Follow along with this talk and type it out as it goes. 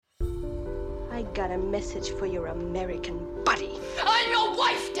I got a message for your American buddy. I'm your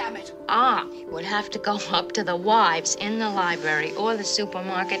wife, damn it! I would have to go up to the wives in the library or the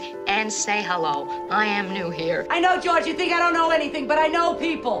supermarket and say hello. I am new here. I know, George, you think I don't know anything, but I know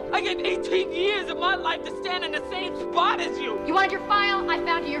people. I gave 18 years of my life to stand in the same spot as you. You wanted your file? I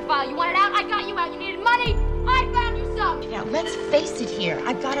found you your file. You wanted out? I got you out. You needed money? I found you some. Now, let's face it here.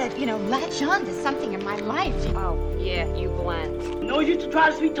 I've got to, latch on to something in my life. Oh, yeah, you blend. No use to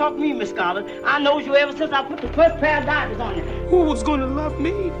try to sweet talk me, Miss Scarlett. I knows you ever since I put the first pair of diamonds on you. Who was gonna love me?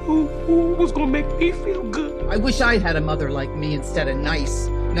 Who was gonna make me feel good? I wish I had a mother like me instead of nice.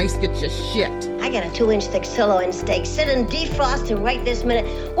 Nice gets you shit. I got a 2-inch thick sirloin steak sitting defrosting right this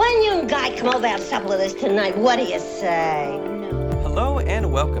minute. Why don't you and Guy come over and supper with us tonight? What do you say? Hello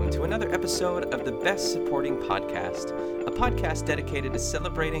and welcome to another episode of the Best Supporting Podcast, a podcast dedicated to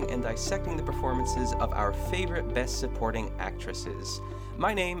celebrating and dissecting the performances of our favorite Best Supporting actresses.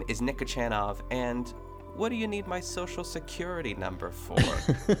 My name is Nick Kachanov, and what do you need my social security number for?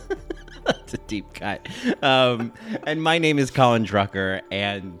 That's a deep cut. And my name is Colin Drucker,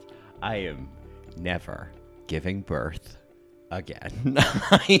 and I am never giving birth again.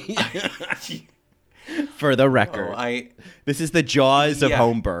 For the record, this is the jaws of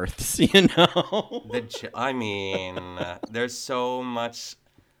home births, you know? There's so much.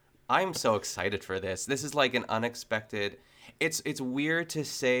 I'm so excited for this. This is like an unexpected. It's weird to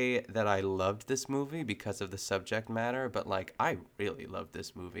say that I loved this movie because of the subject matter, but like I really loved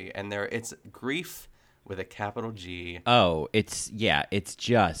this movie, and it's grief with a capital G. Oh, it's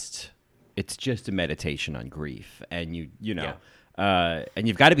just a meditation on grief, and you know. Yeah. And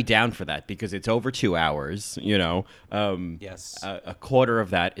you've got to be down for that because it's over 2 hours, you know. Yes. A quarter of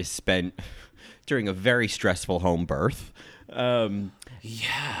that is spent during a very stressful home birth. And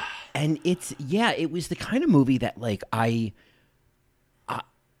it was the kind of movie that like I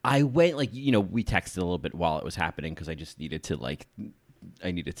went like, you know, we texted a little bit while it was happening because I just needed to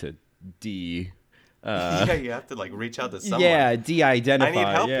yeah, you have to like reach out to someone. Yeah, de-identify. I need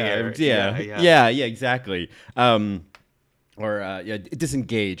help here. Yeah, exactly.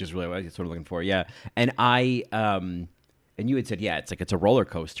 Disengage is really what I was sort of looking for. Yeah. And and you had said, it's a roller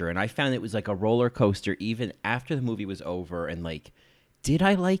coaster. And I found it was like a roller coaster even after the movie was over. And like, did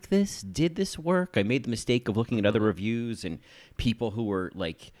I like this? Did this work? I made the mistake of looking at other reviews and people who were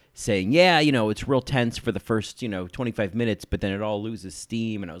like saying, it's real tense for the first, 25 minutes, but then it all loses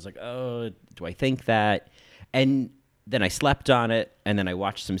steam. And I was like, oh, do I think that? And then I slept on it. And then I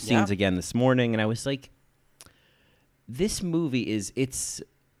watched some scenes again this morning. And I was like, this movie it's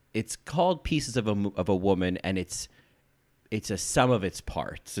called Pieces of a Woman, and it's a sum of its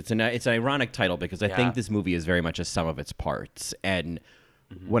parts. It's an ironic title because I think this movie is very much a sum of its parts. And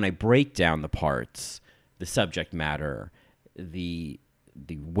when I break down the parts, the subject matter, the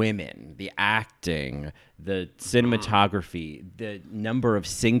women, the acting, the cinematography, the number of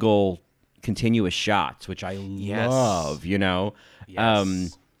single continuous shots, which I love, and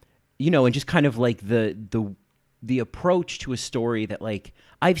just kind of like the approach to a story that like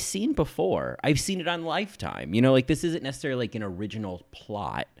I've seen before. I've seen it on Lifetime. Like this isn't necessarily like an original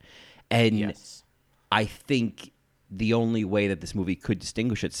plot. And I think the only way that this movie could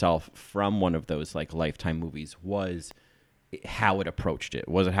distinguish itself from one of those like Lifetime movies was how it approached it.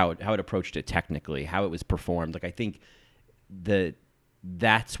 Was it how it approached it technically, how it was performed. Like I think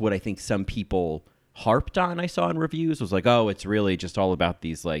that's what I think some people harped on. I saw in reviews was like, oh, it's really just all about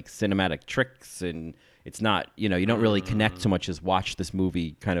these like cinematic tricks, and it's not, you don't really connect so much as watch this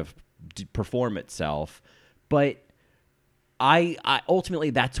movie kind of perform itself. But I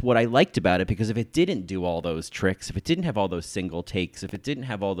ultimately, that's what I liked about it, because if it didn't do all those tricks, if it didn't have all those single takes, if it didn't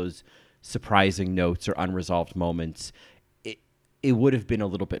have all those surprising notes or unresolved moments, it would have been a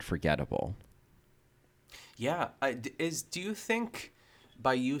little bit forgettable. Yeah. Do you think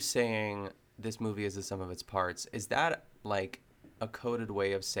by you saying this movie is the sum of its parts, is that like a coded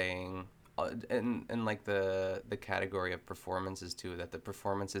way of saying... And like the category of performances too, that the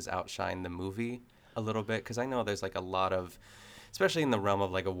performances outshine the movie a little bit? Because I know there's like a lot of, especially in the realm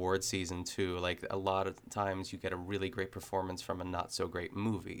of like award season too, like a lot of times you get a really great performance from a not so great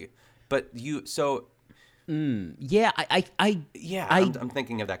movie. But I'm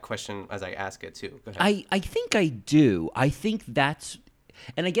thinking of that question as I ask it too. Go ahead. I think I do. I think that's,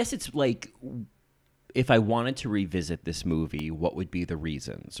 and I guess it's like, if I wanted to revisit this movie, what would be the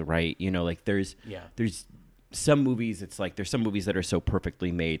reasons, right? Like there's some movies, it's like there's some movies that are so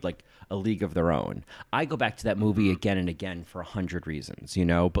perfectly made, like A League of Their Own. I go back to that movie again and again for 100 reasons,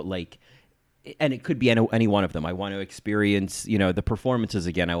 but like, and it could be any one of them. I want to experience, the performances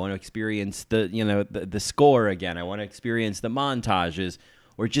again. I want to experience the score again. I want to experience the montages.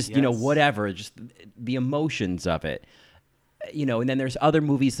 or just, you know, whatever, just the emotions of it. You know, and then there's other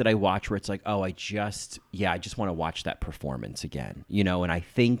movies that I watch where it's like, oh, I just want to watch that performance again, you know, and I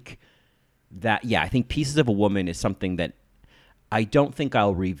think Pieces of a Woman is something that I don't think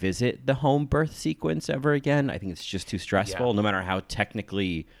I'll revisit the home birth sequence ever again. I think it's just too stressful, no matter how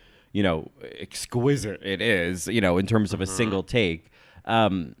technically, you know, exquisite it is, you know, in terms of a single take.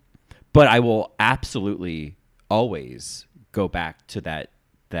 But I will absolutely always go back to that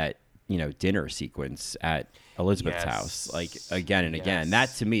you know, dinner sequence at Elizabeth's house, like again and again. That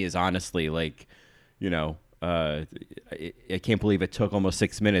to me is honestly like, you know, I can't believe it took almost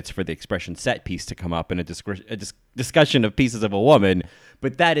 6 minutes for the expression set piece to come up in a discussion of Pieces of a Woman.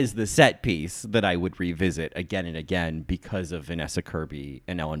 But that is the set piece that I would revisit again and again because of Vanessa Kirby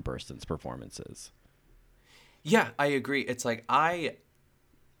and Ellen Burstyn's performances. Yeah, I agree. It's like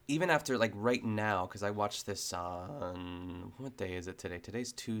even after, like, right now, because I watched this on, what day is it today?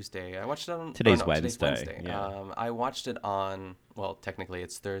 Today's Tuesday. I watched it on... Today's Wednesday. Yeah. I watched it on, well, technically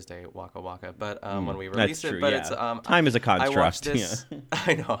it's Thursday, Waka Waka, but when we released it. But it's... time is a construct. I watched this...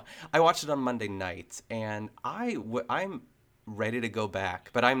 I know. I watched it on Monday night, and I'm ready to go back.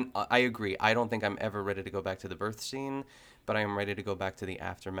 But I agree. I don't think I'm ever ready to go back to the birth scene, but I am ready to go back to the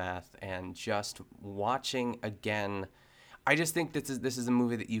aftermath and just watching again... I just think this is a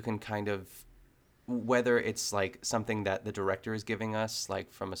movie that you can kind of, whether it's like something that the director is giving us,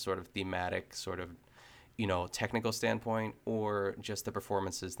 like from a sort of thematic, sort of, you know, technical standpoint, or just the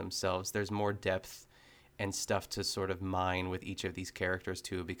performances themselves. There's more depth and stuff to sort of mine with each of these characters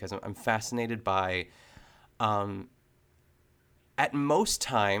too, because I'm fascinated by, at most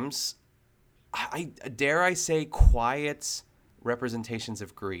times, I dare I say, quiet representations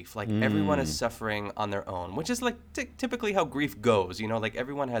of grief. Like everyone is suffering on their own, which is like typically how grief goes, you know, like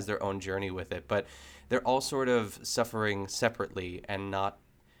everyone has their own journey with it, but they're all sort of suffering separately and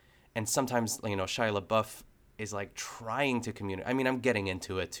sometimes, you know, Shia LaBeouf is like trying to communicate. I mean, I'm getting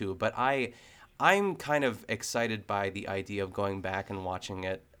into it too, but I'm kind of excited by the idea of going back and watching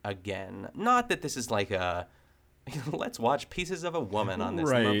it again. Not that this is like a let's watch Pieces of a Woman on this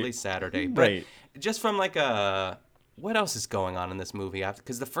lovely Saturday, but just from like a what else is going on in this movie?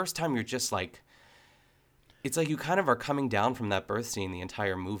 Because the first time you're just like, it's like you kind of are coming down from that birth scene the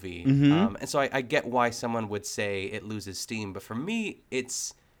entire movie. And so I get why someone would say it loses steam. But for me,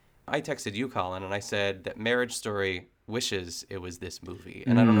 I texted you, Colin, and I said that Marriage Story wishes it was this movie.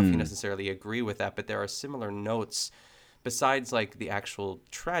 And I don't know if you necessarily agree with that, but there are similar notes besides like the actual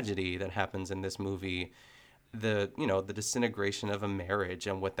tragedy that happens in this movie, the disintegration of a marriage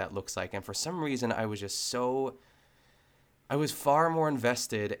and what that looks like. And for some reason, I was far more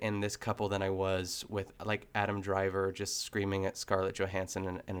invested in this couple than I was with like Adam Driver just screaming at Scarlett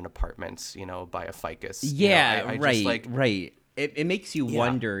Johansson in an apartment, you know, by a ficus. Yeah, I right, just, like, right. It makes you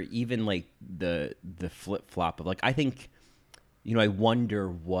wonder, even like the flip flop of like, I think, you know, I wonder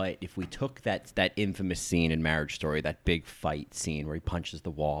what if we took that infamous scene in Marriage Story, that big fight scene where he punches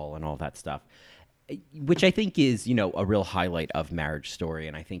the wall and all that stuff, which I think is, you know, a real highlight of Marriage Story,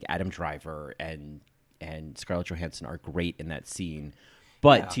 and I think Adam Driver and Scarlett Johansson are great in that scene.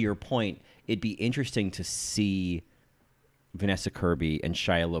 But to your point, it'd be interesting to see Vanessa Kirby and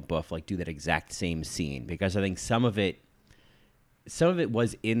Shia LaBeouf like do that exact same scene, because I think some of it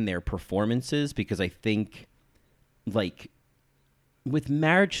was in their performances, because I think like with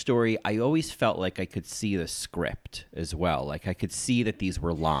Marriage Story, I always felt like I could see the script as well. Like I could see that these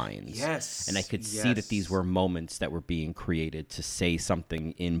were lines. Yes. And I could see that these were moments that were being created to say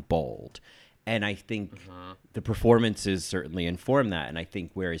something in bold. And I think the performances certainly inform that. And I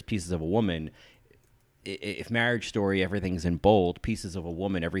think whereas Pieces of a Woman, if Marriage Story, everything's in bold, Pieces of a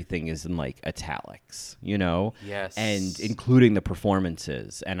Woman, everything is in like italics, you know? Yes. And including the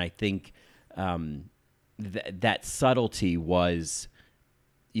performances. And I think that subtlety was,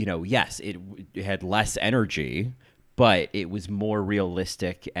 you know, yes, it had less energy, but it was more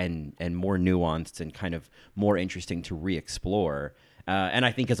realistic and more nuanced and kind of more interesting to re-explore. And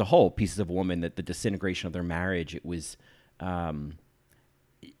I think as a whole, Pieces of a Woman, that the disintegration of their marriage, it was,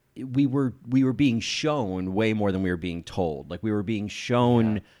 we were being shown way more than we were being told. Like we were being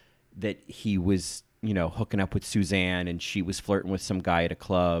shown that he was, you know, hooking up with Suzanne and she was flirting with some guy at a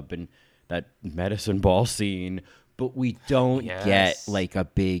club and that medicine ball scene, but we don't get like a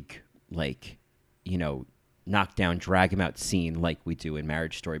big, like, you know, knockdown, drag him out scene like we do in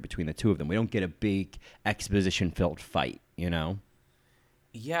Marriage Story between the two of them. We don't get a big exposition-filled fight, you know?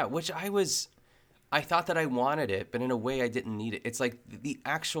 Yeah, which I thought that I wanted it, but in a way I didn't need it. It's like the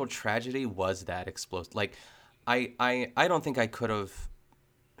actual tragedy was that explosive. Like, I don't think I could have.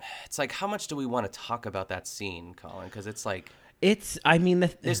 It's like, how much do we want to talk about that scene, Colin? Because it's like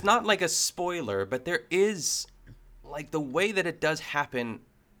There's not like a spoiler, but there is, like, the way that it does happen.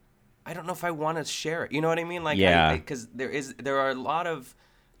 I don't know if I want to share it. You know what I mean? Like, yeah. Because there are a lot of.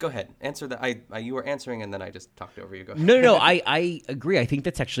 Go ahead, answer that. You were answering, and then I just talked over you. Go ahead. No. I agree. I think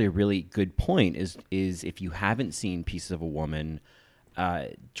that's actually a really good point. Is if you haven't seen Pieces of a Woman,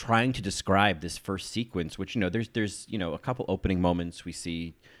 trying to describe this first sequence, which there's a couple opening moments. We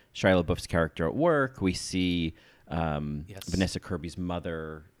see Shia LaBeouf's character at work. We see Vanessa Kirby's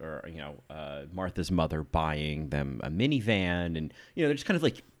mother, or Martha's mother, buying them a minivan, and they're just kind of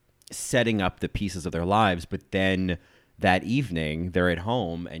like setting up the pieces of their lives. But then that evening, they're at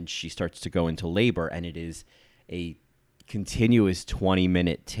home, and she starts to go into labor, and it is a continuous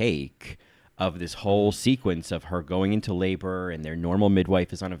 20-minute take of this whole sequence of her going into labor, and their normal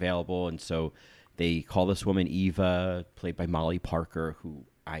midwife is unavailable, and so they call this woman Eva, played by Molly Parker, who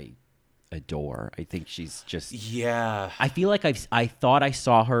I adore. I think she's just... Yeah. I feel like I thought I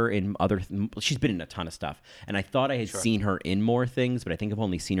saw her in other... She's been in a ton of stuff, and I thought I had seen her in more things, but I think I've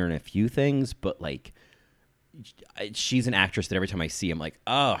only seen her in a few things, but, like... She's an actress that every time I see, I'm like,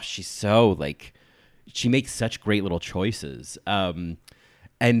 oh, she's so, like, she makes such great little choices. And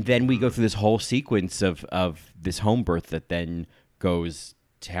then we go through this whole sequence of this home birth that then goes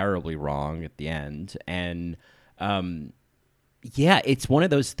terribly wrong at the end. And it's one of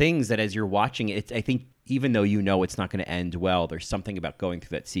those things that as you're watching it, I think even though it's not going to end well, there's something about going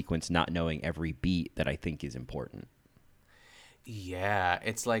through that sequence, not knowing every beat, that I think is important. Yeah,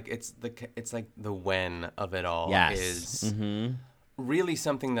 it's like the when of it all is really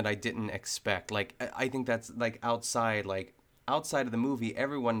something that I didn't expect. Like, I think that's like outside of the movie,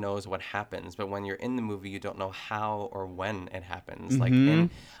 everyone knows what happens, but when you're in the movie, you don't know how or when it happens. Like,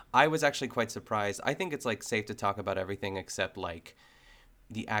 and I was actually quite surprised. I think it's like safe to talk about everything except like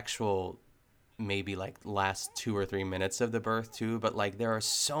the actual maybe like last 2 or 3 minutes of the birth too, but like there are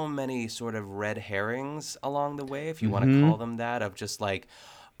so many sort of red herrings along the way, if you want to call them that, of just like,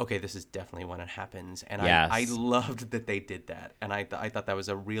 okay, this is definitely when it happens. And I loved that they did that, and I thought that was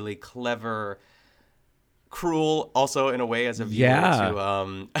a really clever, cruel also in a way as a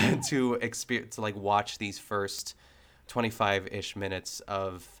viewer to experience, to like watch these first 25-ish minutes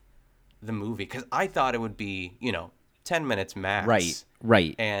of the movie, because I thought it would be 10 minutes max.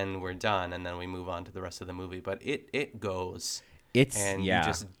 Right. And we're done, and then we move on to the rest of the movie. But it goes. You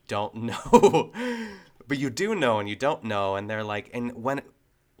just don't know. But you do know and you don't know. And they're like, and when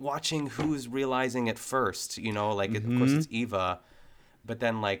watching who's realizing it first, like, of course it's Eva. But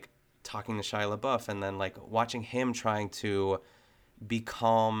then, like, talking to Shia LaBeouf, and then, like, watching him trying to be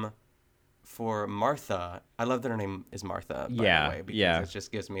calm for Martha. I love that her name is Martha, by the way, because it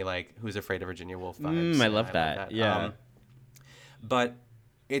just gives me, like, Who's Afraid of Virginia Woolf vibes. I love that. Yeah. But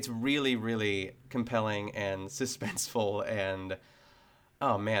it's really, really compelling and suspenseful, and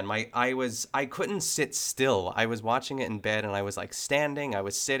oh man, I couldn't sit still. I was watching it in bed, and I was like standing, I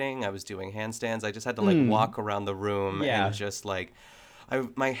was sitting, I was doing handstands. I just had to like walk around the room and just like,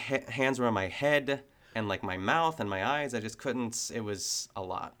 my hands were on my head and like my mouth and my eyes. I just couldn't. It was a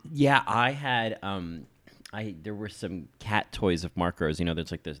lot. Yeah, I had there were some cat toys of markers.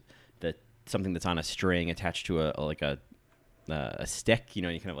 There's like the something that's on a string attached to a stick, you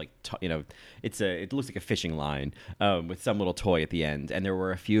kind of like, it looks like a fishing line with some little toy at the end. And there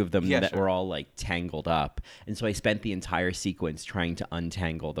were a few of them were all like tangled up. And so I spent the entire sequence trying to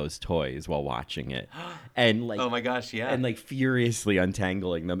untangle those toys while watching it. And like, oh my gosh, yeah. And like furiously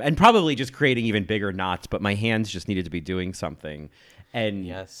untangling them and probably just creating even bigger knots, but my hands just needed to be doing something. And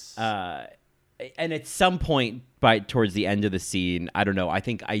and at some point towards the end of the scene, I don't know, I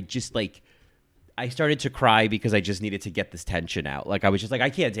think I started to cry because I just needed to get this tension out. Like, I was just like, I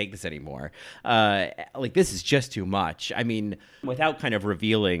can't take this anymore. Like, this is just too much. I mean, without kind of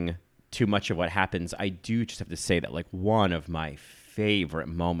revealing too much of what happens, I do just have to say that, like, one of my favorite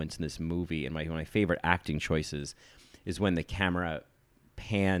moments in this movie and one of my favorite acting choices is when the camera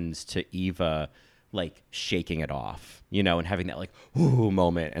pans to Eva, like, shaking it off, and having that, like, ooh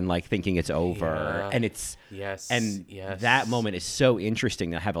moment and, like, thinking it's over. Yeah. And it's... that moment is so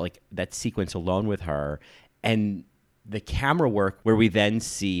interesting to have, like, that sequence alone with her. And the camera work where we then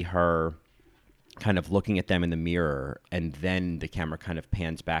see her kind of looking at them in the mirror, and then the camera kind of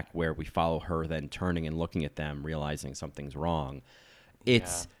pans back where we follow her then turning and looking at them, realizing something's wrong.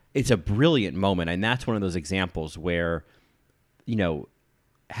 It's a brilliant moment, and that's one of those examples where,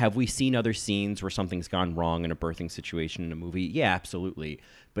 have we seen other scenes where something's gone wrong in a birthing situation in a movie? Yeah, absolutely.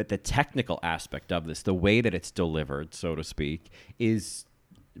 But the technical aspect of this, the way that it's delivered, so to speak, is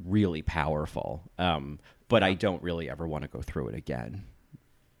really powerful. But I don't really ever want to go through it again.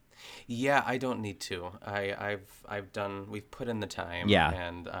 Yeah, I don't need to. We've put in the time. Yeah.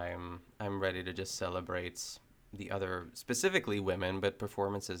 And I'm ready to just celebrate the other, specifically women, but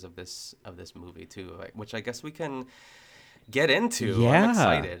performances of this movie too, which I guess we can get into. Yeah.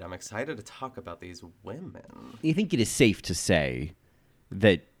 I'm excited to talk about these women. I think it is safe to say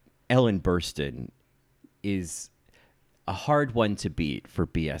that Ellen Burstyn is a hard one to beat for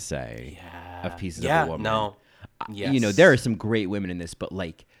BSA of Pieces of a Woman. No. Yes. There are some great women in this, but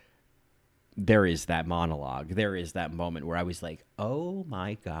like there is that monologue. There is that moment where I was like, oh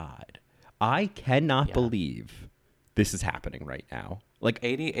my God, I cannot believe this is happening right now. Like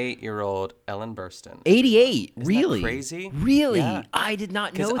 88-year-old Ellen Burstyn. 88, Isn't really? that crazy? Really? Yeah. I did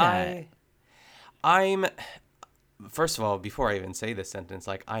not know that. First of all, before I even say this sentence,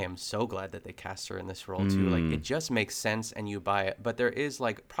 like, I am so glad that they cast her in this role too. Like, it just makes sense and you buy it. But there is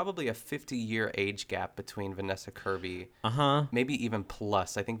like probably a 50-year age gap between Vanessa Kirby, maybe even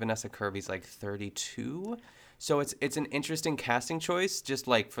plus. I think Vanessa Kirby's like 32. So it's an interesting casting choice, just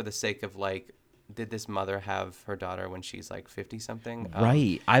like for the sake of like, did this mother have her daughter when she's like 50 something?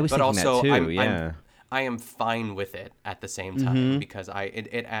 Right. I was thinking that too. I am fine with it at the same time because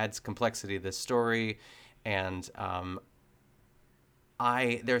it adds complexity to this story. And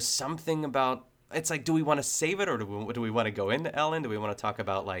there's something about, it's like, do we want to save it or do we want to go into Ellen? Do we want to talk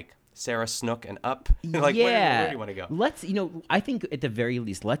about like Sarah Snook and Up? Like, where do you want to go? Let's, I think at the very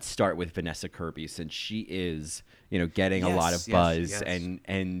least, let's start with Vanessa Kirby since she is, getting a lot of buzz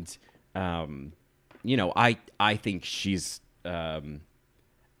and I think she's got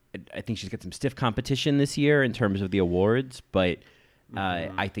some stiff competition this year in terms of the awards, but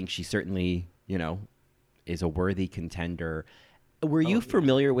I think she certainly, is a worthy contender. Were you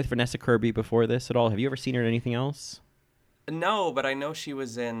familiar with Vanessa Kirby before this at all? Have you ever seen her in anything else? No, but I know she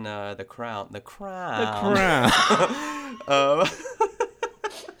was in The Crown. The Crown.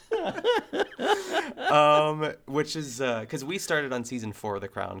 Which is because we started on season 4 of The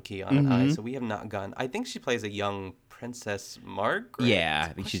Crown, Keon and I, so we have not gone. I think she plays a young Princess Margaret. Yeah,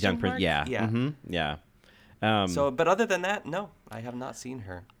 I think she's young Princess. Yeah. Yeah. Yeah. But other than that, no, I have not seen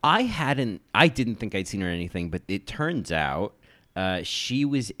her. I didn't think I'd seen her in anything, but it turns out she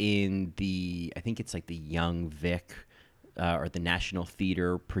was in I think it's like the Young Vic or the National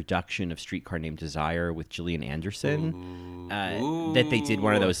Theater production of Streetcar Named Desire with Gillian Anderson that they did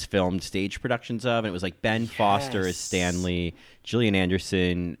one of those filmed stage productions of, and it was like Ben Foster as Stanley, Gillian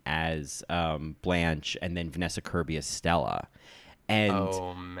Anderson as Blanche, and then Vanessa Kirby as Stella. And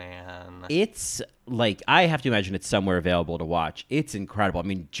oh man, it's like, I have to imagine it's somewhere available to watch. It's incredible. I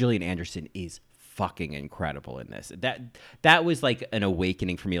mean, Gillian Anderson is fucking incredible in this. That was like an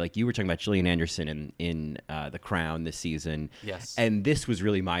awakening for me. Like you were talking about Gillian Anderson in The Crown this season. Yes. And this was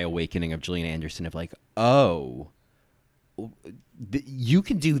really my awakening of Gillian Anderson of like, oh, you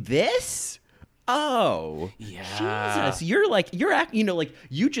can do this? Oh, yeah. Jesus!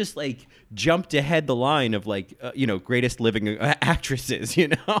 You just like jumped ahead the line of like greatest living actresses.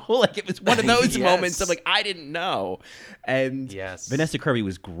 Like it was one of those moments of like, I didn't know. And Vanessa Kirby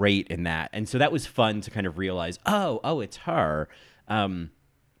was great in that, and so that was fun to kind of realize. Oh, it's her.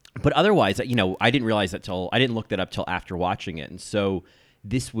 But otherwise, I didn't realize that I didn't look that up till after watching it, and so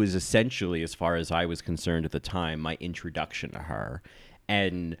this was essentially, as far as I was concerned at the time, my introduction to her,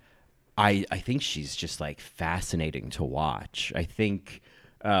 and I think she's just like fascinating to watch. I think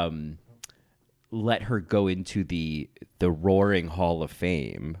let her go into the Roaring Hall of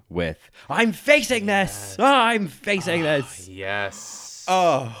Fame with I'm facing this. Oh, I'm facing this. Yes.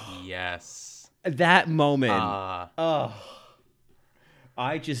 Oh. Yes. That moment.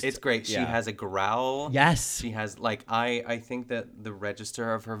 It's great. She has a growl. Yes. She has like I think that the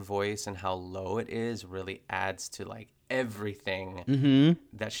register of her voice and how low it is really adds to like everything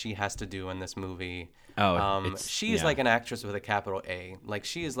that she has to do in this movie. She's like an actress with a capital A. Like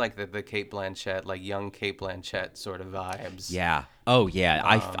she is like the Cate Blanchett, like young Cate Blanchett sort of vibes. Yeah. Oh yeah.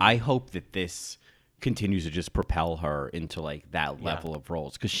 I hope that this continues to just propel her into like that level of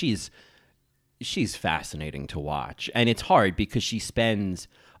roles, because she's fascinating to watch. And it's hard because she spends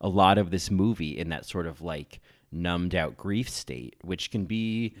a lot of this movie in that sort of like numbed out grief state, which can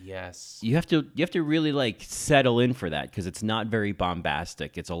be you have to really like settle in for that, because it's not very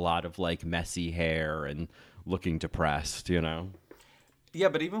bombastic. It's a lot of like messy hair and looking depressed, Yeah,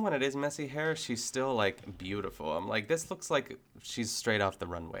 but even when it is messy hair, she's still like beautiful. I'm like, this looks like she's straight off the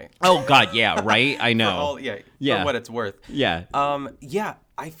runway. Oh God, yeah, right. I know. For what it's worth. Yeah.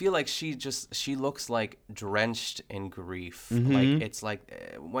 I feel like she looks like drenched in grief. Like it's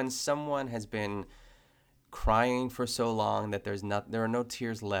like when someone has been crying for so long that there are no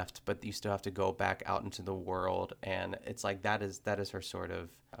tears left, but you still have to go back out into the world, and it's like that is her sort of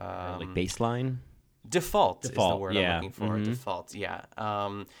like baseline. Default is the word yeah. I'm looking for. Default, yeah.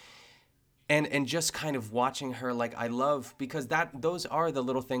 And just kind of watching her, like, I love, because those are the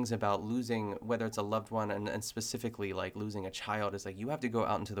little things about losing, whether it's a loved one and specifically like losing a child, is like you have to go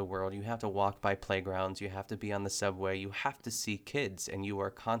out into the world, you have to walk by playgrounds, you have to be on the subway, you have to see kids, and you are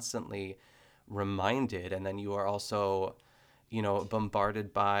constantly reminded, and then you are also, you know,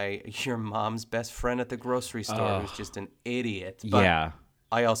 bombarded by your mom's best friend at the grocery store who's just an idiot. But yeah.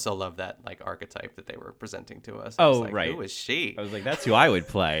 I also love that like archetype that they were presenting to us. Right. Who is she? I was like, that's who I would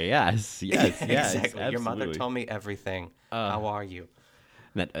play. Yes. Exactly. Absolutely. Your mother told me everything. How are you?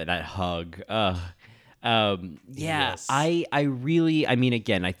 That hug. Yes. I really, I mean,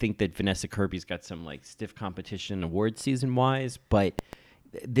 again, I think that Vanessa Kirby's got some like stiff competition award season wise, but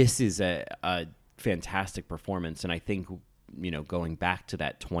this is a fantastic performance. And I think, you know, going back to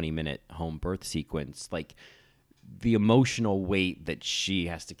that 20-minute home birth sequence, like the emotional weight that she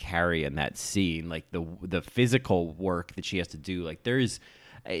has to carry in that scene, like the physical work that she has to do, like there's,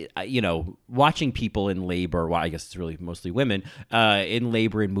 you know, watching people in labor, well, I guess it's really mostly women, in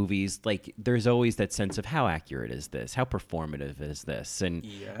labor in movies, like there's always that sense of how accurate is this? How performative is this? And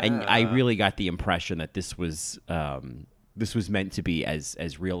I really got the impression that this was meant to be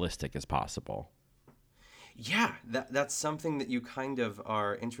as realistic as possible. Yeah, that's something that you kind of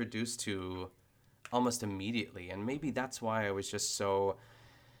are introduced to almost immediately, and maybe that's why I was just so,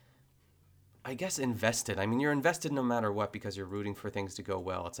 I guess, invested. I mean, you're invested no matter what because you're rooting for things to go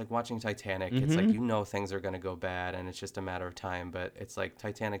well. It's like watching Titanic. It's like, you know, things are going to go bad and it's just a matter of time, but it's like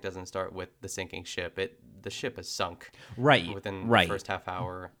Titanic doesn't start with the sinking ship. The ship is sunk within the first half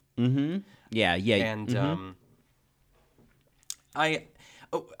hour. Yeah. And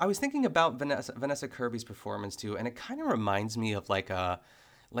I was thinking about Vanessa Kirby's performance too, and it kind of reminds me of like a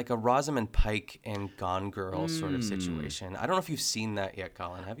Rosamund Pike and Gone Girl sort of situation. I don't know if you've seen that yet,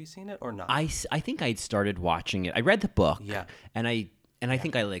 Colin. Have you seen it or not? I think I'd started watching it. I read the book. Yeah. And I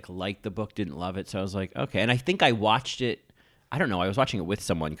think I liked the book, didn't love it, so I was like, okay. And I think I watched it. I don't know. I was watching it with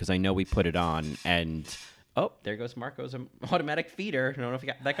someone because I know we put it on, and there goes Marco's automatic feeder. I don't know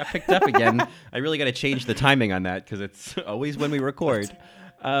if that got picked up again. I really got to change the timing on that because it's always when we record.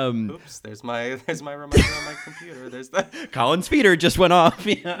 Oops, there's my reminder on my computer. There's the Colin's feeder just went off.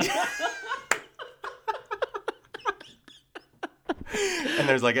 Yeah. And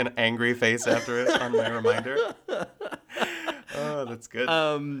there's like an angry face after it on my reminder. Oh, that's good.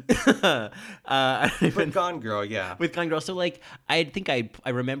 But Gone Girl, yeah. With Gone Girl, so like I think I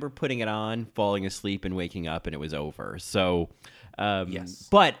remember putting it on, falling asleep, and waking up, and it was over. So, yes.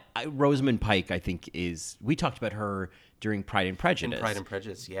 But Rosamund Pike, I think, we talked about her during Pride and Prejudice. Pride and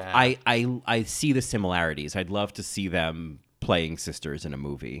Prejudice, yeah. I see the similarities. I'd love to see them playing sisters in a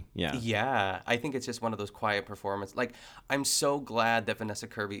movie. Yeah. Yeah, I think it's just one of those quiet performances. Like, I'm so glad that Vanessa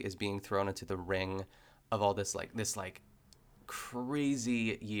Kirby is being thrown into the ring of all this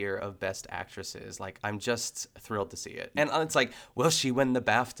crazy year of best actresses. Like, I'm just thrilled to see it. And it's like, will she win the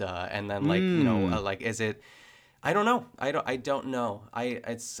BAFTA? And then like, you know, like, is it? I don't know. I don't know.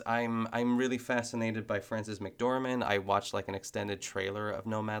 I'm really fascinated by Frances McDormand. I watched like an extended trailer of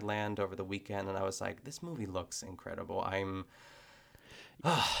Nomadland over the weekend, and I was like, this movie looks incredible.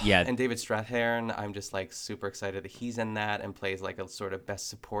 Yeah. And David Strathairn, I'm just like super excited that he's in that and plays like a sort of best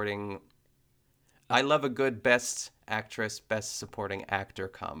supporting. I love a good best actress, best supporting actor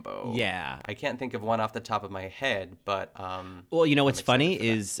combo. Yeah. I can't think of one off the top of my head, but well, you know what's funny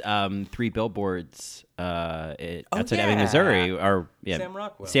is 3 Billboards outside Ebbing, Missouri, or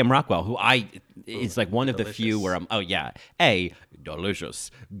Sam Rockwell, who is like one of the few where I'm A,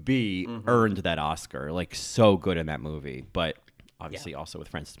 delicious, B, earned that Oscar, like so good in that movie, but obviously also with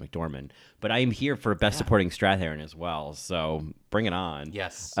Frances McDormand. But I am here for Best Supporting Strathairn as well, so bring it on.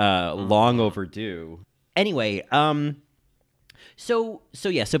 Yes. Long overdue. Anyway, so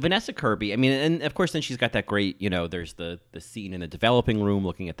Vanessa Kirby, I mean, and of course then she's got that great, you know, there's the scene in the developing room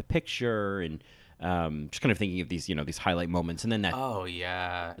looking at the picture and just kind of thinking of these, you know, these highlight moments, and then that. Oh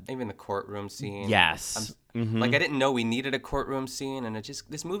yeah, even the courtroom scene. Yes. Like I didn't know we needed a courtroom scene, and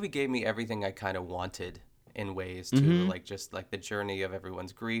this movie gave me everything I kind of wanted in ways too, like just like the journey of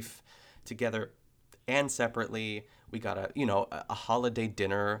everyone's grief together and separately. We got a holiday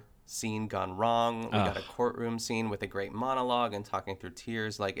dinner scene gone wrong. We got a courtroom scene with a great monologue and talking through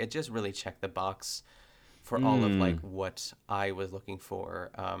tears. Like it just really checked the box for all of like what I was looking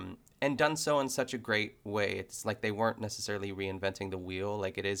for, and done so in such a great way. It's like they weren't necessarily reinventing the wheel.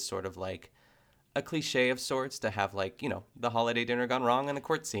 Like it is sort of like a cliche of sorts to have, like, you know, the holiday dinner gone wrong in the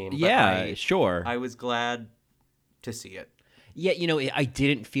court scene. But Yeah, sure. I was glad to see it. Yeah, you know, I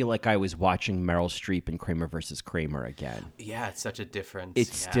didn't feel like I was watching Meryl Streep in Kramer versus Kramer again. Yeah, it's such a difference. It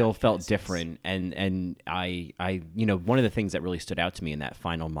still felt different, and I, you know, one of the things that really stood out to me in that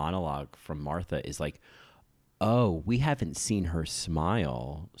final monologue from Martha is like, oh, we haven't seen her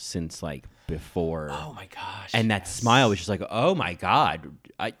smile since like before. Oh my gosh! And that smile was just like, oh my God,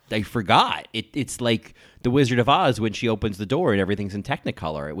 I forgot. It's like the Wizard of Oz when she opens the door and everything's in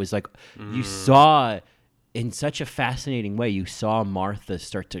Technicolor. It was like you saw. In such a fascinating way, you saw Martha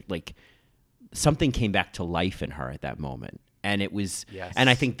start to, like, something came back to life in her at that moment. And it was, and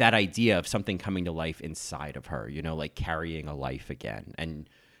I think that idea of something coming to life inside of her, you know, like carrying a life again and,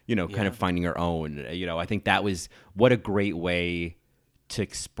 you know, kind of finding her own, you know, I think that was, what a great way to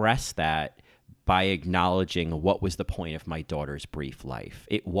express that by acknowledging what was the point of my daughter's brief life.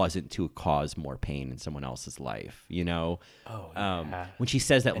 It wasn't to cause more pain in someone else's life, you know? Oh, yeah. When she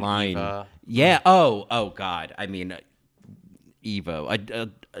says that line, Eva. yeah, oh God. I mean,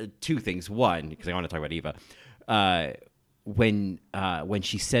 Eva, two things. One, because I want to talk about Eva. When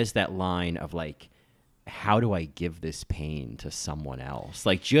she says that line of like, how do I give this pain to someone else?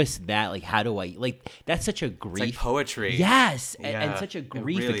 Like just that, like how do I, like that's such a grief. It's like poetry. Yes, Yeah, and such a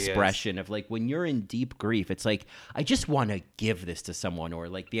grief really expression of like when you're in deep grief, it's like I just want to give this to someone, or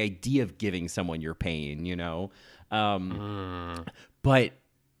like the idea of giving someone your pain, you know. But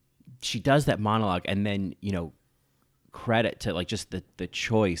she does that monologue, and then you know, credit to like just the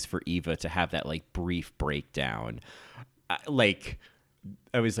choice for Eva to have that like brief breakdown, like.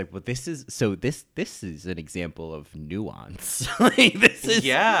 I was like, well, this is an example of nuance. Like, this is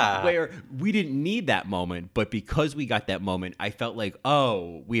where we didn't need that moment, but because we got that moment, I felt like,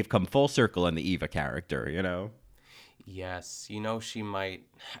 oh, we have come full circle in the Eva character, you know? Yes, you know, she might.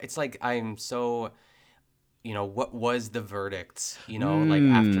 It's like I'm so, you know, what was the verdict? You know, like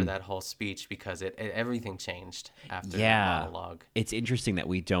after that whole speech, because everything changed after that monologue. It's interesting that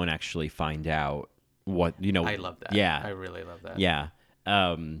we don't actually find out what, you know. I love that. Yeah, I really love that. Yeah.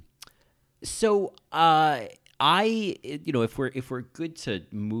 So you know, if we're good to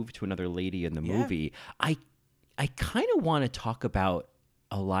move to another lady in the movie, I kind of want to talk about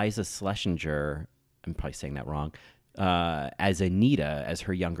Eliza Schlesinger. I'm probably saying that wrong. As Anita, as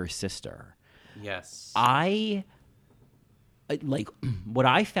her younger sister. Yes. I like what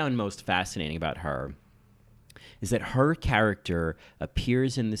I found most fascinating about her is that her character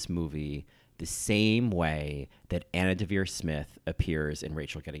appears in this movie the same way that Anna Deavere Smith appears in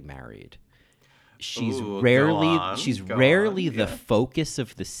Rachel Getting Married. She's rarely the focus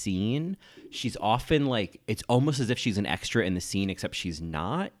of the scene. She's often like, it's almost as if she's an extra in the scene, except she's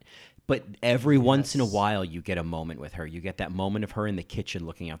not. But every once in a while, you get a moment with her. You get that moment of her in the kitchen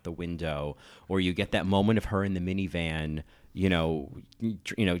looking out the window, or you get that moment of her in the minivan, you know,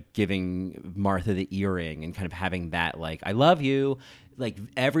 giving Martha the earring and kind of having that like, I love you. Like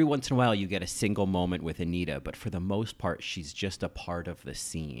every once in a while, you get a single moment with Anita, but for the most part, she's just a part of the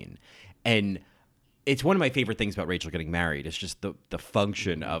scene. And it's one of my favorite things about Rachel Getting Married. It's just the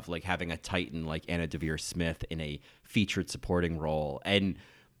function of like having a titan like Anna Deavere Smith in a featured supporting role. And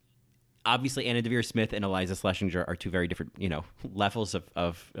obviously, Anna Deavere Smith and Eliza Schlesinger are two very different, you know, levels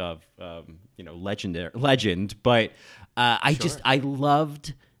of you know, legend. But I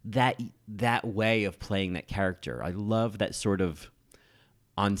loved that way of playing that character. I love that sort of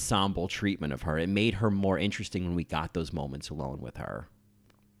ensemble treatment of her. It made her more interesting when we got those moments alone with her.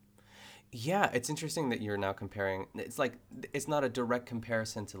 Yeah, it's interesting that you're now comparing. It's like it's not a direct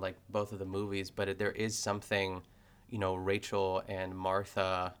comparison to like both of the movies, but there is something, you know, Rachel and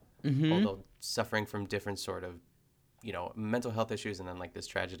Martha. Mm-hmm. Although suffering from different sort of, you know, mental health issues and then like this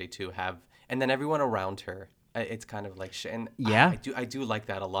tragedy too and then everyone around her, it's kind of like, and yeah, I do like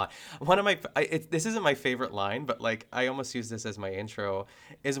that a lot. One of my, this isn't my favorite line, but like I almost use this as my intro,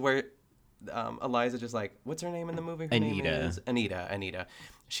 is where Eliza just like, what's her name in the movie? Her name is Anita.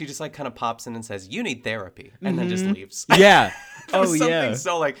 She just like kind of pops in and says, you need therapy, and then just leaves. Yeah. Something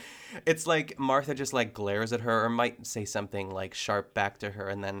so like, it's like Martha just like glares at her or might say something like sharp back to her,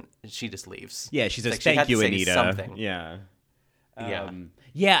 and then she just leaves. Yeah, she says, like thank you, Anita. Something. Yeah.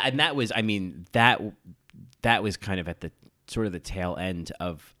 Yeah, and that was, I mean, that was kind of at the sort of the tail end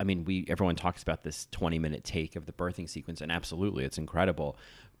of, I mean, everyone talks about this 20-minute take of the birthing sequence, and absolutely, it's incredible.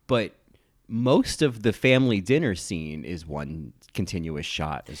 But most of the family dinner scene is one continuous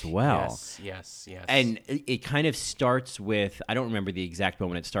shot as well. Yes. And it kind of starts with, I don't remember the exact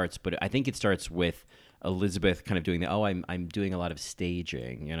moment it starts, but I think it starts with Elizabeth kind of doing I'm doing a lot of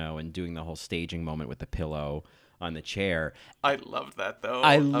staging, you know, and doing the whole staging moment with the pillow on the chair. I loved that though.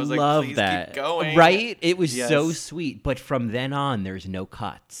 I was love like, please that. Keep going. Right? It was Yes. so sweet. But from then on, there's no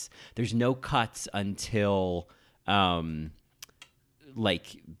cuts. There's no cuts until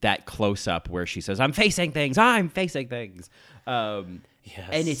like that close up where she says, I'm facing things. Yes.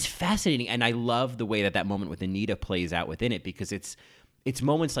 And it's fascinating. And I love the way that moment with Anita plays out within it, because it's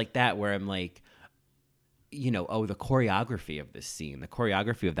moments like that where I'm like, you know, the choreography of this scene, the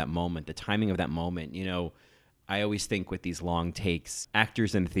choreography of that moment, the timing of that moment. You know, I always think with these long takes,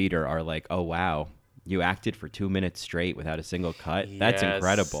 actors in theater are like, oh, wow, you acted for 2 minutes straight without a single cut. That's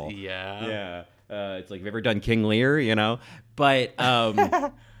incredible. Yeah. It's like, have you ever done King Lear, you know? But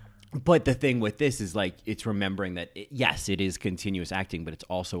but the thing with this is like, it's remembering that, yes, it is continuous acting, but it's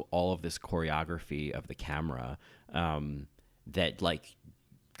also all of this choreography of the camera that like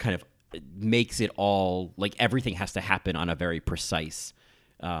kind of makes it all, like everything has to happen on a very precise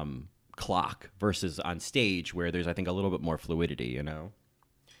clock versus on stage where there's, I think, a little bit more fluidity, you know?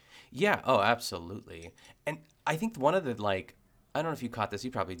 Yeah. Oh, absolutely. And I think one of the, like, I don't know if you caught this,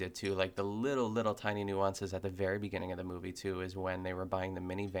 you probably did too, like the little tiny nuances at the very beginning of the movie too is when they were buying the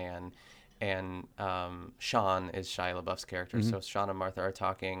minivan and Sean is Shia LaBeouf's character. Mm-hmm. So Sean and Martha are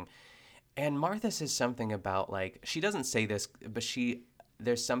talking and Martha says something about like, she doesn't say this, but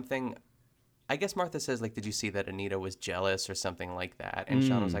there's something, I guess Martha says like, did you see that Anita was jealous or something like that? And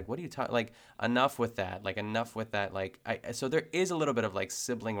Sean was like, what are you talking, like enough with that. Like, so there is a little bit of like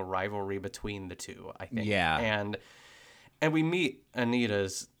sibling rivalry between the two, I think. Yeah. And we meet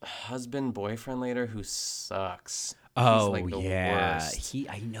Anita's boyfriend later, who sucks. Oh, He's like the yeah. worst.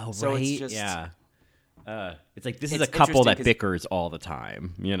 I know, So right? it's just, yeah. It's like, this is it's a couple that interesting 'cause- bickers all the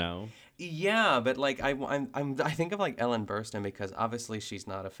time, you know? Yeah, but like I think of like Ellen Burstyn because obviously she's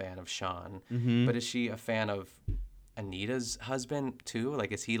not a fan of Sean, but is she a fan of Anita's husband too?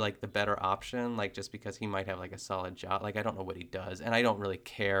 Like, is he like the better option? Like, just because he might have like a solid job? Like, I don't know what he does, and I don't really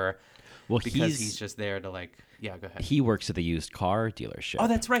care. Well, because he's just there to like, yeah, go ahead. He works at the used car dealership. Oh,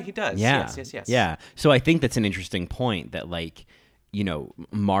 that's right, he does. Yeah. Yes. Yeah. So I think that's an interesting point that, like, you know,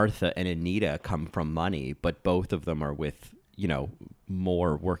 Martha and Anita come from money, but both of them are with, you know,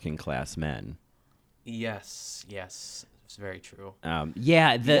 more working class men. Yes, it's very true.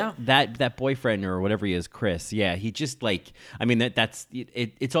 That boyfriend or whatever he is, Chris. Yeah, he just like, I mean, that's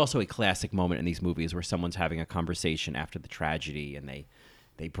it. It's also a classic moment in these movies where someone's having a conversation after the tragedy and they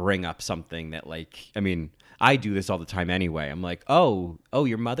bring up something that, like, I mean, I do this all the time anyway. I'm like, oh,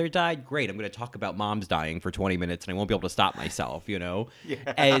 your mother died? Great. I'm going to talk about mom's dying for 20 minutes and I won't be able to stop myself, you know?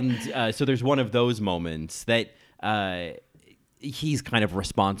 Yeah. And so there's one of those moments that he's kind of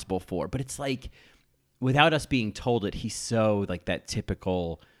responsible for. But it's like, without us being told it, he's so like that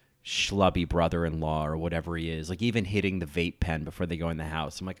typical schlubby brother-in-law or whatever he is. Like, even hitting the vape pen before they go in the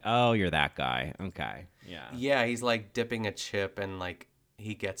house. I'm like, oh, you're that guy. Okay. Yeah. Yeah, he's like dipping a chip and like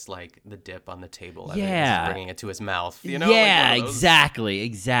he gets like the dip on the table. Yeah. Bringing it to his mouth. You know? Yeah, like exactly.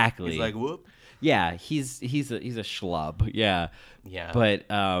 He's like, whoop. Yeah, he's a schlub. Yeah. Yeah.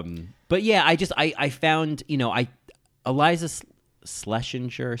 But yeah, I found, you know, Eliza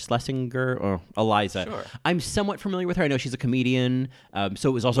Schlesinger or Eliza. Sure. I'm somewhat familiar with her. I know she's a comedian. So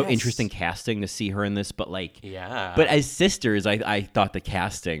it was also Yes. interesting casting to see her in this, but like, Yeah. But as sisters, I thought the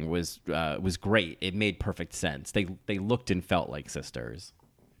casting was great. It made perfect sense. They looked and felt like sisters.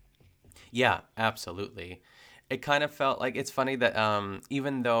 Yeah, absolutely. It kind of felt like, it's funny that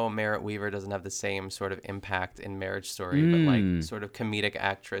even though Merritt Wever doesn't have the same sort of impact in Marriage Story, but like sort of comedic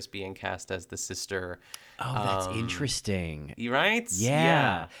actress being cast as the sister. Oh, that's interesting. You right?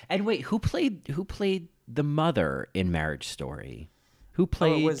 Yeah. And wait, who played the mother in Marriage Story? Who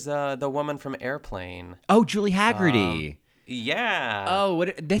played? Oh, it was the woman from Airplane. Oh, Julie Haggerty. Yeah. Oh,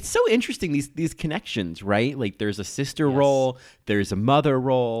 that's so interesting. These connections, right? Like, there's a sister role, there's a mother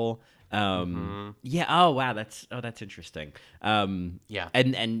role. Yeah. Oh, wow. That's interesting. Yeah.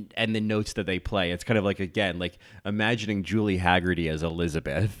 And the notes that they play, it's kind of like, again, like imagining Julie Haggerty as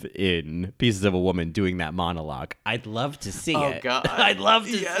Elizabeth in Pieces of a Woman doing that monologue. I'd love to see it. Oh God. I'd love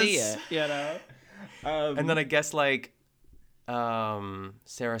to see it. You know. And then I guess like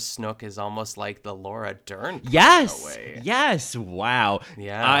Sarah Snook is almost like the Laura Dern. Yes. In a way. Yes. Wow.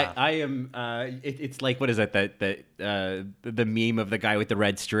 Yeah. I am. It's like, what is that? The meme of the guy with the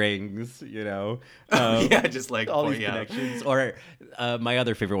red strings. You know. Yeah. Just like all these connections. Or my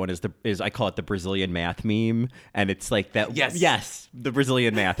other favorite one is I call it the Brazilian math meme, and it's like that. Yes. The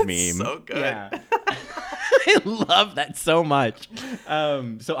Brazilian math meme. So good. Yeah. I love that so much.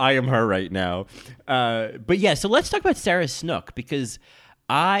 So I am her right now. But yeah, so let's talk about Sarah Snook, because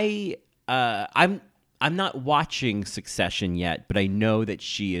I'm not watching Succession yet, but I know that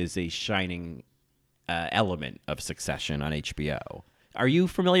she is a shining element of Succession on HBO. Are you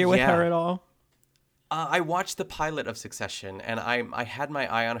familiar with her at all? I watched the pilot of Succession, and I had my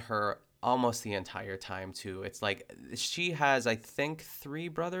eye on her almost the entire time too. It's like she has, I think, 3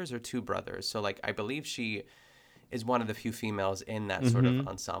 brothers or 2 brothers. So like I believe she is one of the few females in that sort of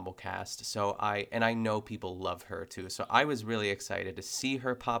ensemble cast. So I know people love her too. So I was really excited to see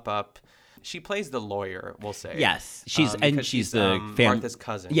her pop up. She plays the lawyer, we'll say. Yes, she's Martha's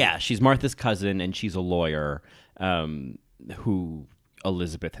cousin. Yeah, she's Martha's cousin, and she's a lawyer who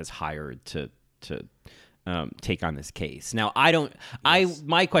Elizabeth has hired to take on this case. Now,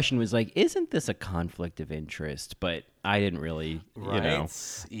 my question was like, isn't this a conflict of interest? But I didn't really,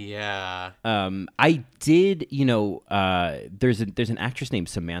 Yeah. I did, there's an actress named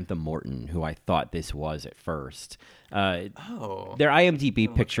Samantha Morton who I thought this was at first. Their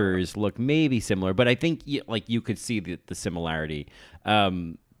IMDb pictures look maybe similar, but I think you could see the similarity.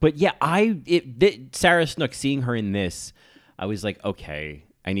 But yeah, Sarah Snook, seeing her in this, I was like, okay,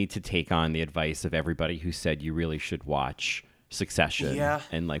 I need to take on the advice of everybody who said you really should watch Succession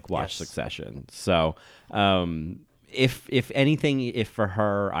and watch Succession. So, if anything, if for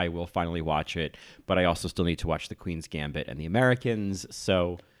her, I will finally watch it, but I also still need to watch The Queen's Gambit and The Americans.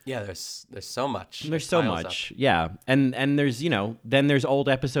 So yeah, there's so much. There's so much. Yeah. And there's, then there's old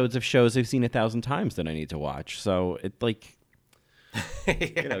episodes of shows I've seen 1,000 times that I need to watch. So it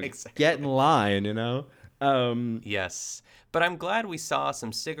exactly. Get in line, Yes. But I'm glad we saw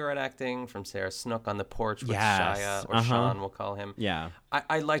some cigarette acting from Sarah Snook on the porch with Shia, or Sean, we'll call him. Yeah.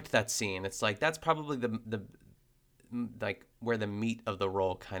 I liked that scene. It's like, that's probably the where the meat of the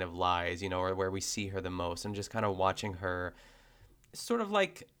role kind of lies, or where we see her the most, and just kind of watching her sort of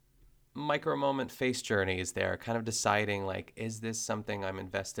like micro moment face journeys there, kind of deciding is this something I'm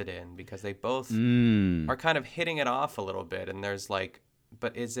invested in? Because they both are kind of hitting it off a little bit, and there's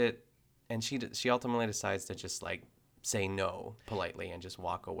but is it? And she ultimately decides to just say no politely and just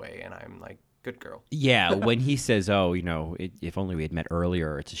walk away, and I'm like, good girl. Yeah, when he says, if only we had met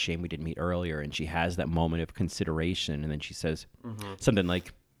earlier, it's a shame we didn't meet earlier, and she has that moment of consideration, and then she says something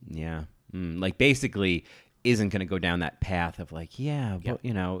like, basically isn't going to go down that path of but,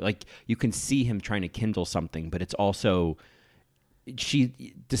 you can see him trying to kindle something, but it's also,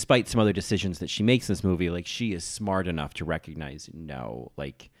 she, despite some other decisions that she makes in this movie, she is smart enough to recognize,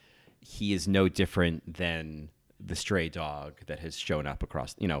 he is no different than the stray dog that has shown up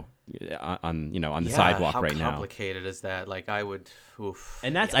across, on the sidewalk right now. How complicated is that? I would,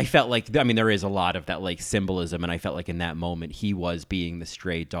 And that's, I felt there is a lot of that symbolism, and I felt in that moment he was being the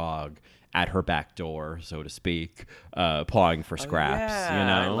stray dog at her back door, so to speak, pawing for scraps.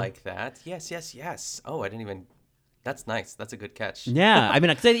 I like that. Yes. Oh, I didn't even. That's nice. That's a good catch. Yeah,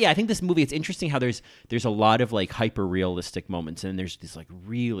 I think this movie, it's interesting how there's a lot of hyper realistic moments, and there's this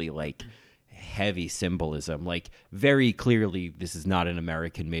really heavy symbolism. Very clearly, this is not an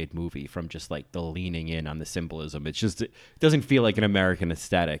American-made movie from just the leaning in on the symbolism. It's just, it doesn't feel like an American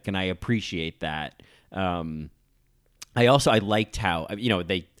aesthetic, and I appreciate that. I liked how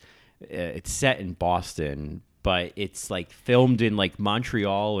it's set in Boston, but it's filmed in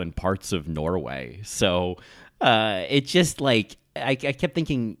Montreal and parts of Norway. So it just I kept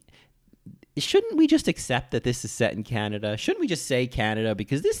thinking, shouldn't we just accept that this is set in Canada? Shouldn't we just say Canada?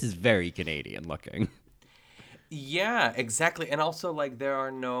 Because this is very Canadian looking. Yeah, exactly. And also, there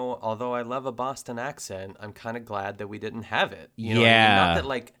are no, although I love a Boston accent, I'm kind of glad that we didn't have it. You know what I mean? Not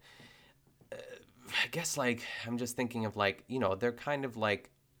that, I guess, I'm just thinking of, they're kind of middle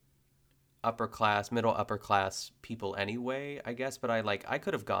upper class people anyway, I guess, but I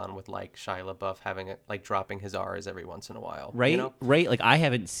could have gone with Shia LaBeouf having it dropping his R's every once in a while, right? Right. I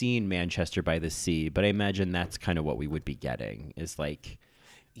haven't seen Manchester by the Sea, but I imagine that's kind of what we would be getting. Is I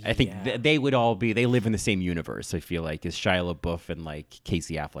think they would all be. They live in the same universe. I feel as Shia LaBeouf and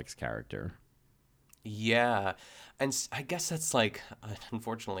Casey Affleck's character. Yeah, and I guess that's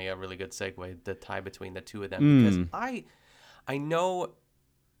unfortunately a really good segue, the tie between the two of them, because I know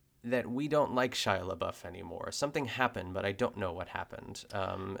that we don't like Shia LaBeouf anymore. Something happened, but I don't know what happened.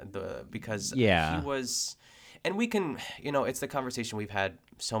 Because he was, and we can, it's the conversation we've had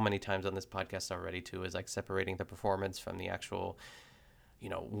so many times on this podcast already too, is separating the performance from the actual,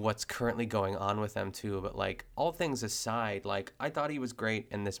 what's currently going on with them too. But all things aside, I thought he was great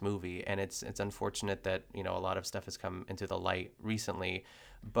in this movie, and it's unfortunate that, a lot of stuff has come into the light recently,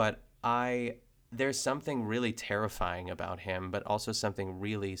 but there's something really terrifying about him, but also something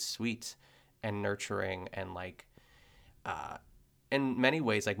really sweet and nurturing and in many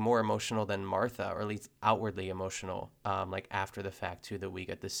ways more emotional than Martha, or at least outwardly emotional, after the fact too, that we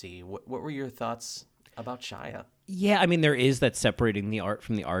get to see. What were your thoughts about Shia. Yeah, I mean, there is that separating the art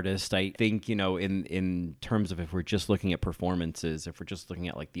from the artist. I think, in terms of if we're just looking at performances, if we're just looking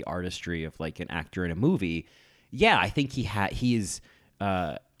at like the artistry of like an actor in a movie, yeah, I think he is,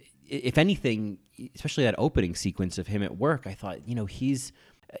 if anything, especially that opening sequence of him at work, I thought, he's,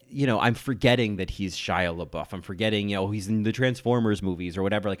 I'm forgetting that he's Shia LaBeouf. I'm forgetting, he's in the Transformers movies or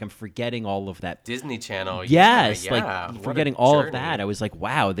whatever. Like, I'm forgetting all of that. Disney Channel. Yes, yeah. like forgetting all of that. I was like,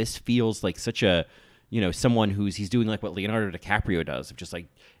 wow, this feels like such a, someone he's doing like what Leonardo DiCaprio does, of just like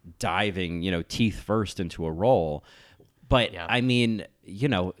diving, teeth first into a role. But I mean,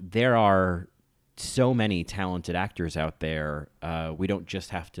 there are so many talented actors out there. We don't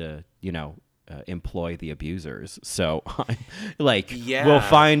just have to, employ the abusers. So we'll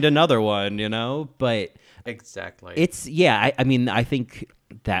find another one, but exactly. It's, I mean, I think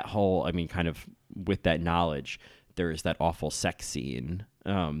that whole, kind of with that knowledge, there is that awful sex scene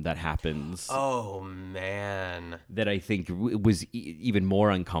that happens. Oh man. That I think was even more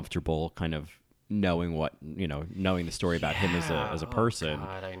uncomfortable, kind of knowing knowing the story about him as a person. Oh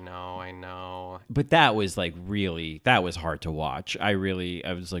God, I know. But that was like that was hard to watch. I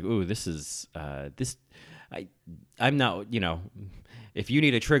was like, ooh, this is I'm not, if you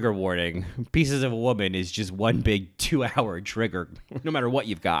need a trigger warning, Pieces of a Woman is just one big 2-hour trigger, no matter what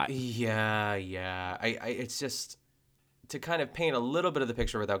you've got. Yeah. It's just to kind of paint a little bit of the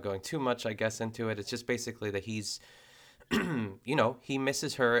picture without going too much, I guess, into it. It's just basically that he's he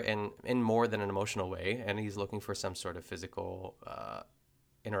misses her in more than an emotional way, and he's looking for some sort of physical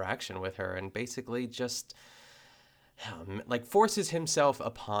interaction with her, and basically just like forces himself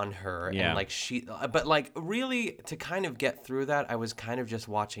upon her. And like but like really to kind of get through that, I was kind of just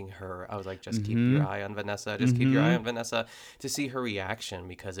watching her. I was like, just keep your eye on Vanessa, keep your eye on Vanessa, to see her reaction,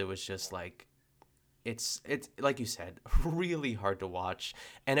 because it was just like, it's like you said, really hard to watch,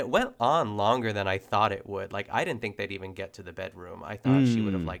 and it went on longer than I thought it would. Like, I didn't think they'd even get to the bedroom. I thought she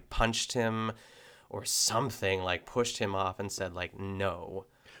would have like punched him or something, like pushed him off and said like no.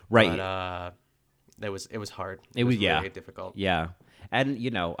 Right. But it was hard. It was really difficult. Yeah. And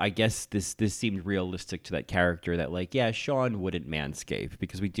I guess this seemed realistic to that character, that like, Sean wouldn't manscape,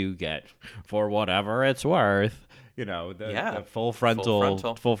 because we do get, for whatever it's worth, the full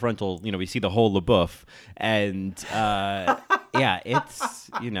frontal, we see the whole LaBeouf, and it's,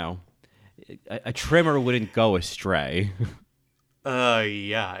 a trimmer wouldn't go astray.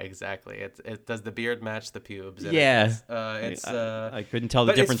 Yeah, exactly. It does the beard match the pubes? I couldn't tell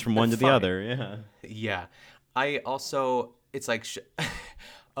the difference from one to the other. Yeah. I also, it's like,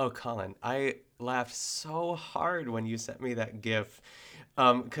 oh, Colin, I laughed so hard when you sent me that GIF.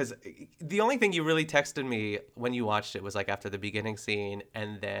 Because the only thing you really texted me when you watched it was like after the beginning scene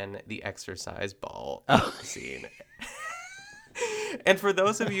and then the exercise ball scene. And for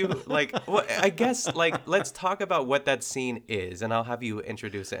those of you, like, well, I guess, like, let's talk about what that scene is, and I'll have you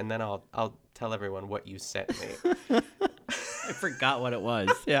introduce it, and then I'll tell everyone what you sent me. I forgot what it was.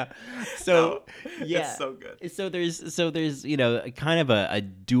 Yeah. So it's so good. So there's kind of a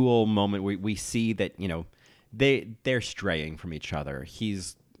dual moment where we see that they're straying from each other.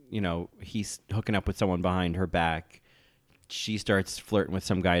 He's hooking up with someone behind her back. She starts flirting with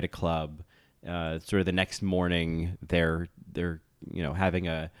some guy at a club. Sort of the next morning, they're having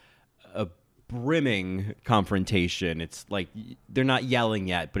a brimming confrontation. It's like they're not yelling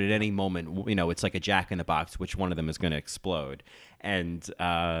yet, but at any moment, it's like a Jack in the Box, which one of them is going to explode. And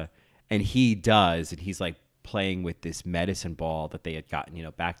he does, and he's like playing with this medicine ball that they had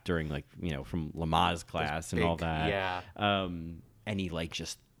gotten, back during from Lamaze class and all that. Yeah. And he like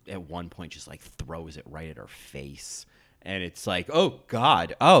just at one point just like throws it right at her face. And it's like, oh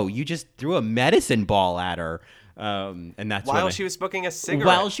God, you just threw a medicine ball at her. And that's while she was smoking a cigarette.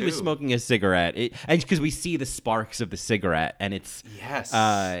 While she was smoking a cigarette, and because we see the sparks of the cigarette, and it's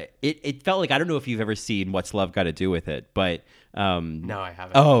it felt like, I don't know if you've ever seen What's Love Got to Do with It, but no, I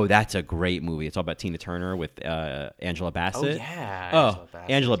haven't. Oh, that's a great movie. It's all about Tina Turner with Angela Bassett. Oh yeah,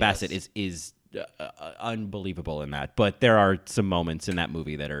 Angela Bassett is unbelievable in that. But there are some moments in that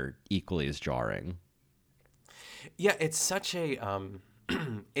movie that are equally as jarring. Yeah, it's such a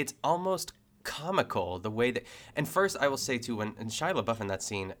it's almost comical the way that, and first I will say too, when Shia LaBeouf in that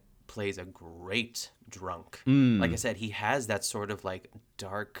scene plays a great drunk. Like I said, he has that sort of like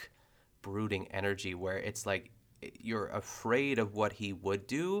dark, brooding energy where it's like you're afraid of what he would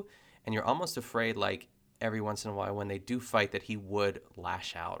do, and you're almost afraid, like, every once in a while when they do fight, that he would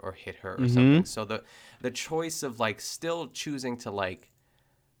lash out or hit her or something. So the choice of like still choosing to like,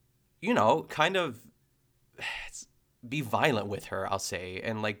 kind of be violent with her, I'll say,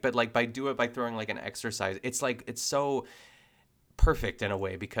 and like, but like by throwing like an exercise, it's like, it's so perfect in a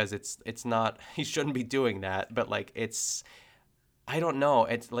way because it's not, he shouldn't be doing that, but like it's, I don't know,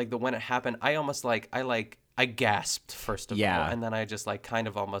 it's like when it happened, I gasped first of all, and then I just like kind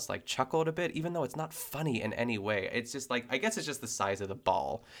of almost like chuckled a bit, even though it's not funny in any way. It's just like, I guess it's just the size of the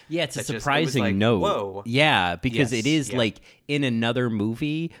ball. Yeah, it's a surprising note. Whoa. Yeah, because it is like in another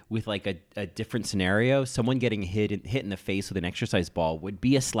movie with like a different scenario, someone getting hit in the face with an exercise ball would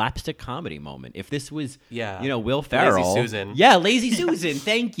be a slapstick comedy moment. If this was, Will Ferrell. Lazy Susan. Yeah, Lazy Susan.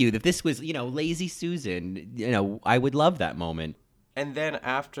 Thank you. If this was, Lazy Susan, I would love that moment. And then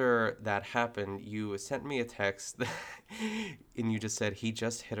after that happened, you sent me a text and you just said, he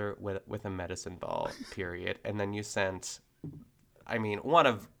just hit her with a medicine ball, period. And then you sent, I mean, one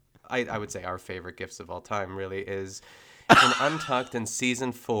of, I would say our favorite gifts of all time really is in Untucked in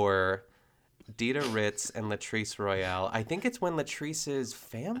season 4, Dita Ritz and Latrice Royale. I think it's when Latrice's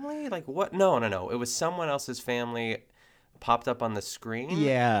family, like what? No. It was someone else's family popped up on the screen.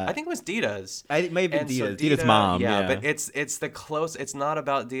 Yeah. I think it was Dita's. It may have been Dita's. Dita's mom. Yeah, but it's the close. It's not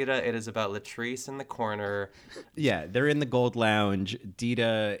about Dita. It is about Latrice in the corner. Yeah, they're in the Gold Lounge.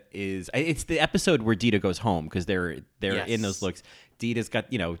 Dita is. It's the episode where Dita goes home because they're in those looks. Dita's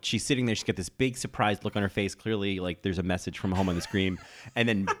got, she's sitting there. She's got this big surprised look on her face. Clearly, like there's a message from home on the screen. And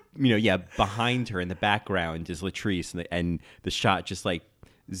then, behind her in the background is Latrice, and the shot just like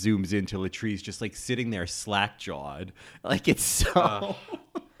zooms into Latrice just like sitting there slack-jawed. Like it's so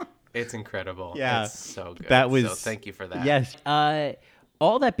it's incredible. Yeah, it's so good. So thank you for that. Yes.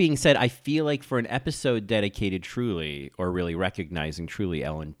 All that being said, I feel like for an episode dedicated truly, or really recognizing truly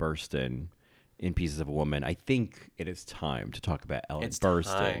Ellen Burstyn in Pieces of a Woman, I think it is time to talk about Ellen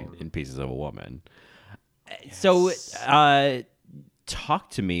Burstyn in Pieces of a Woman. Yes. So talk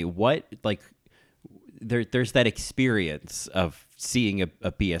to me, what, like, there's that experience of seeing a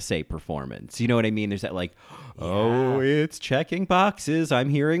BSA performance. You know what I mean? There's that like, oh, it's checking boxes. I'm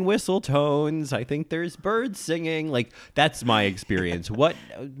hearing whistle tones. I think there's birds singing. Like that's my experience. What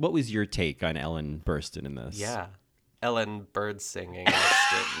was your take on Ellen Burstyn in this? Yeah, Ellen bird singing.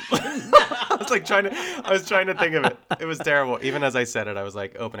 I was trying to think of it. It was terrible. Even as I said it, I was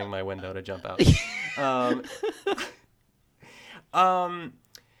like opening my window to jump out.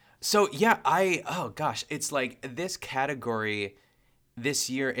 So yeah, it's like this category this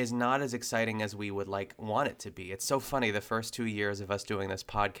year is not as exciting as we would like want it to be. It's so funny. The first 2 years of us doing this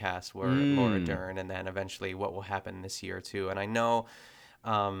podcast were Laura Dern, and then eventually what will happen this year too. And I know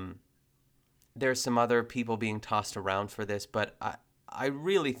there's some other people being tossed around for this, but I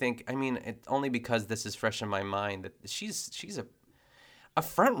really think, I mean, only because this is fresh in my mind, that she's a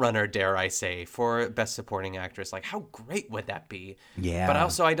front runner, dare I say, for Best Supporting Actress. Like, how great would that be? Yeah. But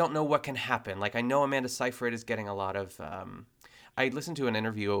also, I don't know what can happen. Like, I know Amanda Seyfried is getting a lot of... I listened to an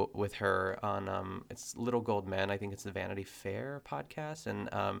interview with her on it's Little Gold Men. I think it's the Vanity Fair podcast, and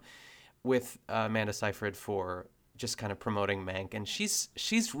with Amanda Seyfried for just kind of promoting Mank, and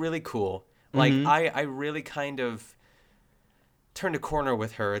she's really cool. Like, I really kind of turned a corner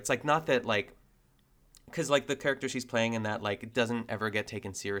with her. It's like, not that like, because like the character she's playing in that like doesn't ever get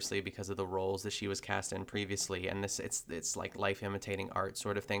taken seriously because of the roles that she was cast in previously, and this it's like life imitating art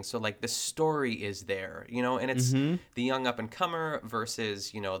sort of thing. So like the story is there, and it's the young up and comer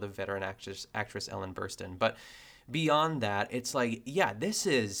versus the veteran actress Ellen Burstyn. But beyond that, it's like, yeah, this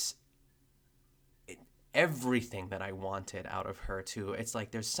is everything that I wanted out of her too. It's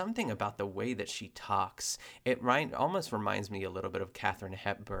like there's something about the way that she talks. It almost reminds me a little bit of Katharine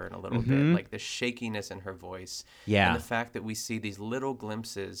Hepburn a little bit, like the shakiness in her voice. Yeah. And the fact that we see these little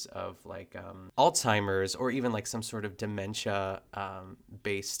glimpses of like Alzheimer's or even like some sort of dementia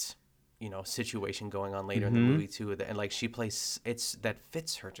based situation going on later in the movie too. And like she plays, that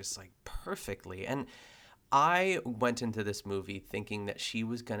fits her just like perfectly. And I went into this movie thinking that she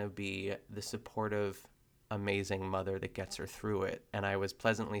was going to be the supportive, amazing mother that gets her through it, and I was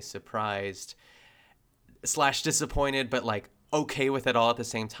pleasantly surprised / disappointed, but like okay with it all at the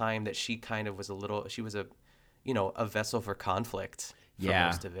same time, that she kind of was a vessel for conflict for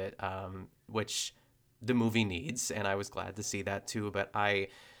most of it, which the movie needs, and I was glad to see that too. But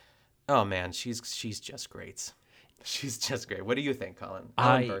oh man, she's just great. She's just great. What do you think, Colin?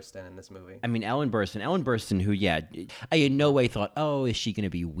 Ellen Burstyn in this movie. I mean, Ellen Burstyn, who, I in no way thought, oh, is she going to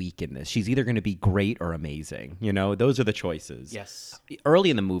be weak in this? She's either going to be great or amazing. Those are the choices. Yes.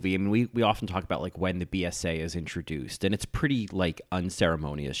 Early in the movie, I mean, we often talk about like when the BSA is introduced, and it's pretty like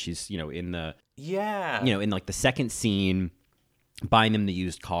unceremonious. She's, in the in like the second scene, buying them the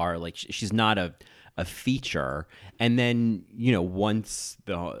used car. Like she's not a feature, and then once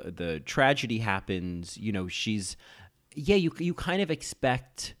the tragedy happens, she's you kind of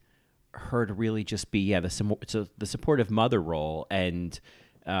expect her to really just be the supportive mother role, and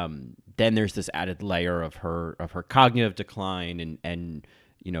then there's this added layer of her cognitive decline, and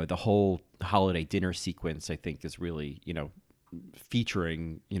you know, the whole holiday dinner sequence, I think, is really, you know,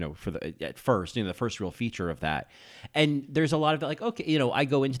 featuring, you know, at first, you know, the first real feature of that. And there's a lot of like, okay, you know, I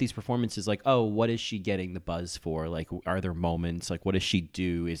go into these performances like, oh, what is she getting the buzz for? Like, are there moments? Like, what does she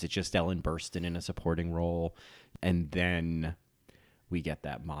do? Is it just Ellen Burstyn in a supporting role? And then we get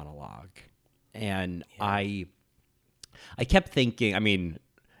that monologue. And I kept thinking, I mean,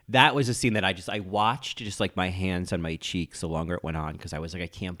 that was a scene that I watched just like my hands on my cheeks the longer it went on, because I was like, I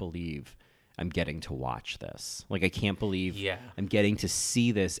can't believe I'm getting to watch this. Like, I can't believe I'm getting to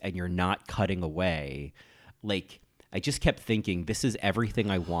see this and you're not cutting away. Like, I just kept thinking, this is everything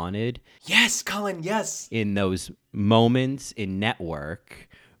I wanted. Yes, Colin, yes. In those moments in Network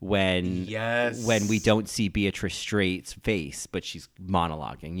when we don't see Beatrice Straight's face, but she's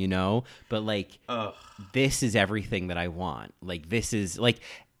monologuing, you know? But, like, this is everything that I want. Like, this is, like,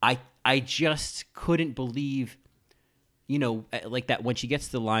 I just couldn't believe, you know, like that when she gets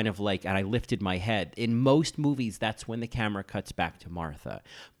to the line of like, and I lifted my head. In most movies, that's when the camera cuts back to Martha.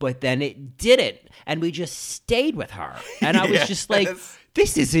 But then it didn't, and we just stayed with her. And I was just like,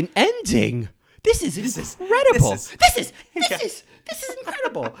 this isn't ending. This is incredible. This is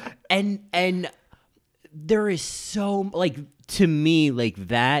incredible. And there is so, like, to me, like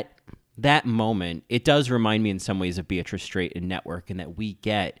that moment, it does remind me in some ways of Beatrice Straight in Network, in that we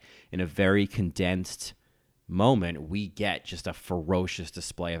get, in a very condensed moment, we get just a ferocious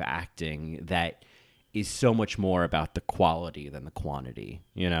display of acting that is so much more about the quality than the quantity,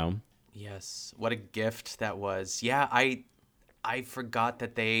 you know? Yes. What a gift that was. Yeah, I forgot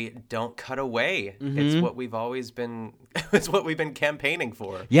that they don't cut away. Mm-hmm. It's what we've always been it's what we've been campaigning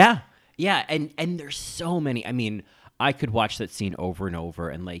for. Yeah. Yeah, and there's so many. I mean, I could watch that scene over and over,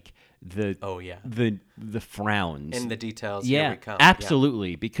 and like the frowns in the details. Yeah, here we come.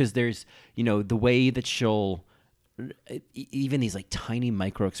 Absolutely, because there's, you know, the way that she'll, even these like tiny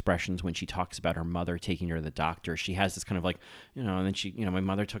micro expressions when she talks about her mother taking her to the doctor. She has this kind of like, you know, and then she, you know, my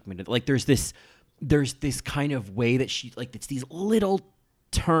mother took me to, like, there's this kind of way that she, like, it's these little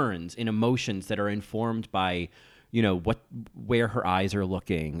turns in emotions that are informed by, you know, where her eyes are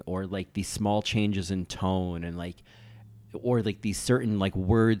looking, or like these small changes in tone, and like, or like these certain like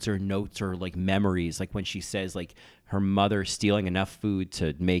words or notes or like memories, like when she says like her mother stealing enough food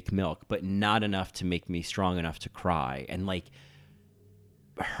to make milk, but not enough to make me strong enough to cry. And like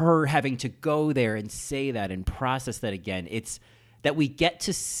her having to go there and say that and process that again, it's that we get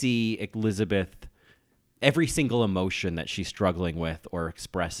to see Elizabeth, every single emotion that she's struggling with or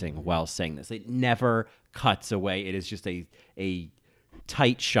expressing while saying this. It never cuts away. It is just a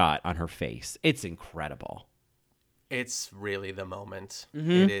tight shot on her face. It's incredible. It's really the moment. Mm-hmm.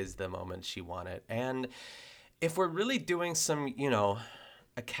 It is the moment she wanted. And if we're really doing some, you know,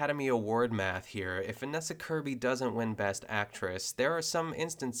 Academy Award math here, if Vanessa Kirby doesn't win Best Actress, there are some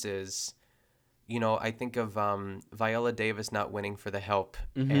instances, you know, I think of Viola Davis not winning for The Help,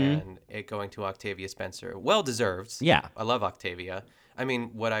 mm-hmm. and it going to Octavia Spencer. Well-deserved. Yeah. I love Octavia. I mean,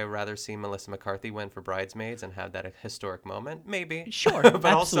 would I rather see Melissa McCarthy win for Bridesmaids and have that historic moment? Maybe. Sure, but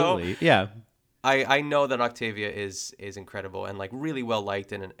absolutely. Also, yeah. I know that Octavia is incredible and like really well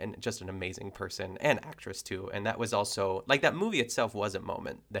liked and just an amazing person and actress too. And that was also like that movie itself was a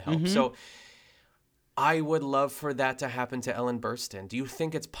moment, The Help. Mm-hmm. So I would love for that to happen to Ellen Burstyn. Do you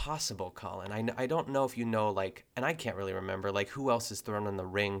think it's possible, Colin? I don't know if you know, like, and I can't really remember like who else is thrown in the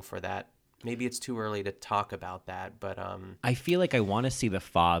ring for that. Maybe it's too early to talk about that, but I feel like I want to see The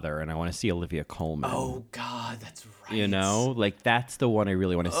Father, and I want to see Olivia Colman. Oh God, that's right. You know, like that's the one I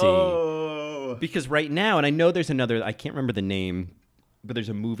really want to see. Oh. Because right now, and I know there's another, I can't remember the name, but there's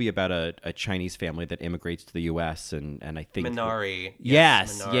a movie about a Chinese family that immigrates to the U.S. and I think Minari.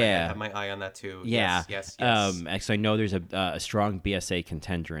 Yes, Minari. yeah. I have my eye on that too. Yeah. Yes. So I know there's a strong BSA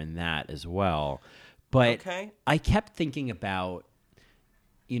contender in that as well. But okay. I kept thinking about,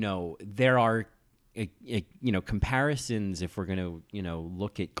 you know, there are, you know, comparisons if we're going to, you know,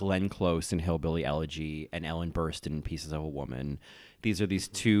 look at Glenn Close in Hillbilly Elegy and Ellen Burstyn in Pieces of a Woman. These are these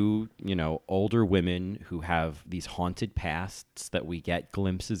two, you know, older women who have these haunted pasts that we get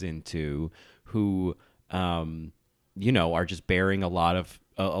glimpses into, who, you know, are just bearing a lot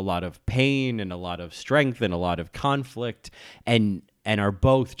of pain and a lot of strength and a lot of conflict, and are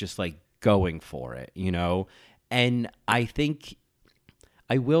both just like going for it, you know. And I think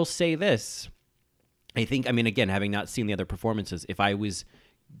I will say this. I think, I mean, again, having not seen the other performances, if I was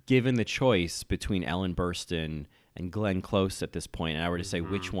given the choice between Ellen Burstyn and Glenn Close at this point, and I were to say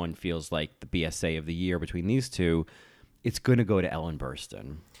which one feels like the BSA of the year between these two, it's going to go to Ellen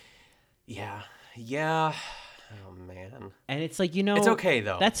Burstyn. Yeah. Oh man. And it's like, you know, it's okay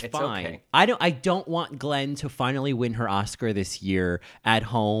though. That's it's fine. Okay. I don't want Glenn to finally win her Oscar this year at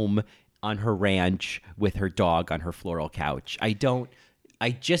home on her ranch with her dog on her floral couch.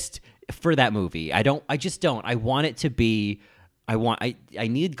 For that movie, I want it to be, I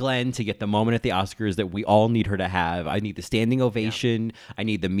need Glenn to get the moment at the Oscars that we all need her to have. I need the standing ovation. Yeah. I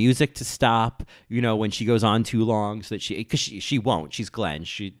need the music to stop, you know, when she goes on too long, so that because she won't. She's Glenn.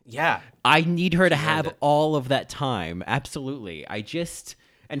 I need her to have all of that time. Absolutely.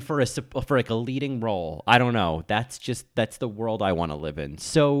 And for like a leading role, I don't know. That's the world I want to live in.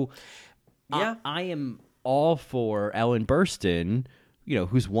 So yeah, I am all for Ellen Burstyn, you know,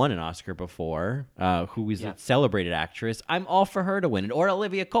 who's won an Oscar before, who is a celebrated actress. I'm all for her to win it, or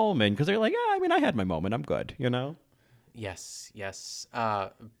Olivia Colman, because they're like, I had my moment. I'm good, you know? Yes.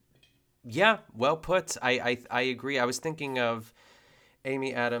 Yeah, well put. I agree. I was thinking of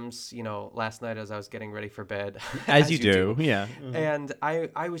Amy Adams, you know, last night as I was getting ready for bed. As you do. Yeah. Mm-hmm. And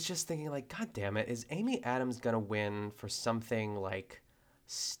I was just thinking, like, God damn it, is Amy Adams going to win for something, like,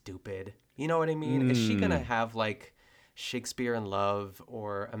 stupid? You know what I mean? Is she going to have, like, Shakespeare in Love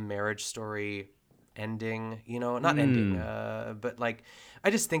or A Marriage Story ending, you know, not ending, but like, I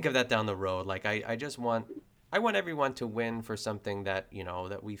just think of that down the road. Like, I want everyone to win for something that, you know,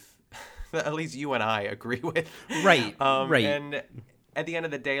 that that at least you and I agree with. Right. Right. And at the end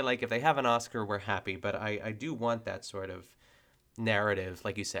of the day, like, if they have an Oscar, we're happy. But I do want that sort of narrative.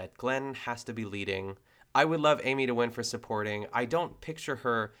 Like you said, Glenn has to be leading. I would love Amy to win for supporting. I don't picture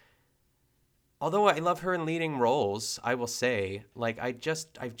her. Although I love her in leading roles, I will say, like, I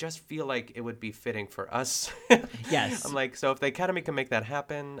just feel like it would be fitting for us. Yes. I'm like, so if the Academy can make that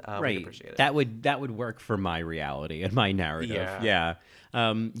happen, we appreciate it. That would work for my reality and my narrative. Yeah.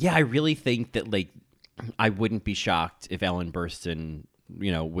 I really think that, like, I wouldn't be shocked if Ellen Burstyn,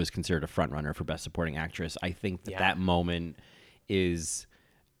 you know, was considered a front runner for Best Supporting Actress. I think that moment is,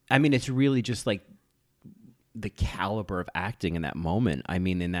 I mean, it's really just like the caliber of acting in that moment. I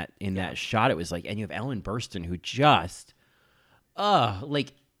mean, in that shot, it was like, and you have Ellen Burstyn who just,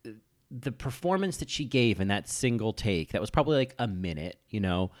 like, the performance that she gave in that single take, that was probably like a minute, you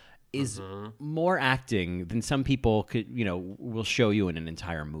know, is more acting than some people could, you know, will show you in an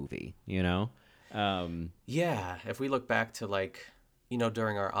entire movie, you know? If we look back to, like, you know,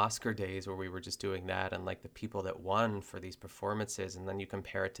 during our Oscar days where we were just doing that and, like, the people that won for these performances, and then you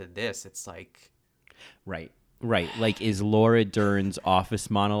compare it to this, it's like... Right. Like, is Laura Dern's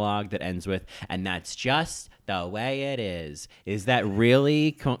office monologue that ends with, and that's just the way it is that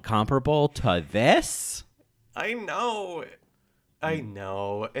really comparable to this? I know.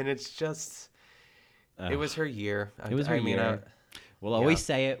 And it's just, it was her year. It was her year. We'll always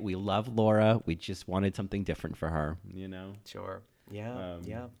say it. We love Laura. We just wanted something different for her, you know? Sure. Yeah.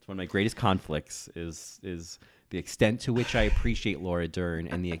 It's one of my greatest conflicts is the extent to which I appreciate Laura Dern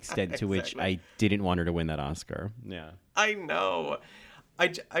and the extent to which I didn't want her to win that Oscar. Yeah. I know.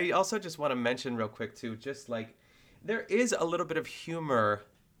 I also just want to mention real quick, too, just like there is a little bit of humor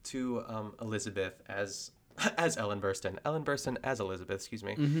to Elizabeth as Ellen Burstyn. Ellen Burstyn as Elizabeth, excuse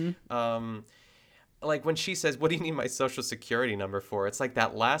me. Mm-hmm. Like when she says, "What do you need my social security number for?" It's like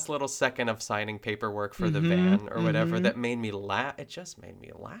that last little second of signing paperwork for the van or whatever that made me laugh. It just made me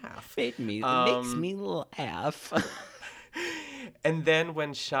laugh. It makes me laugh. And then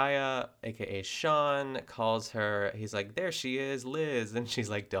when Shia, a.k.a. Sean, calls her, he's like, "There she is, Liz." And she's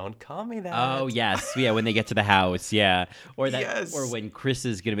like, "Don't call me that." Oh, yes. Yeah, when they get to the house, yeah. Or when Chris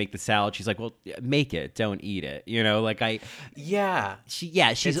is going to make the salad, she's like, "Well, make it, don't eat it." You know, like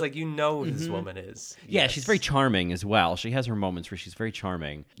she's like, you know who this woman is. Yeah, she's very charming as well. She has her moments where she's very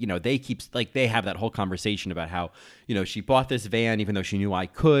charming. You know, they have that whole conversation about how, you know, she bought this van even though she knew I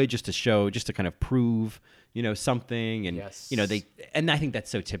could, just to kind of prove, you know, something. And, you know, and I think that's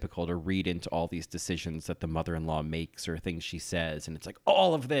so typical to read into all these decisions that the mother-in-law makes or things she says. And it's like,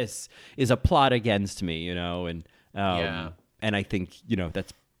 all of this is a plot against me, you know? And, and I think, you know,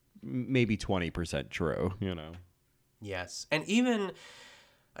 that's maybe 20% true, you know? Yes. And even,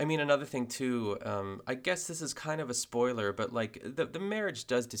 I mean, another thing too, I guess this is kind of a spoiler, but like the marriage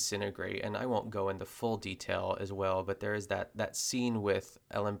does disintegrate, and I won't go into full detail as well, but there is that scene with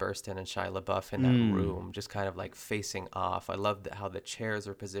Ellen Burstyn and Shia LaBeouf in that room, just kind of like facing off. I love how the chairs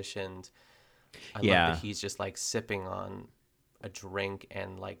are positioned. I love that he's just like sipping on a drink,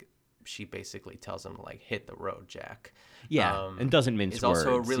 and like she basically tells him to like hit the road, Jack. And doesn't mince it's words. It's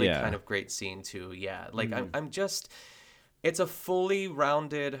also a really kind of great scene too. Yeah, like I'm just. It's a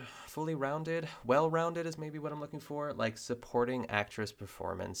well-rounded is maybe what I'm looking for, like supporting actress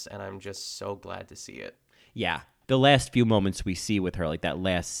performance, and I'm just so glad to see it. Yeah, the last few moments we see with her, like that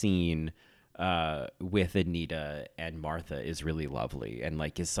last scene with Anita and Martha is really lovely, and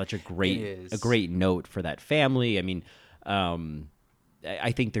like is such a great note for that family. I mean,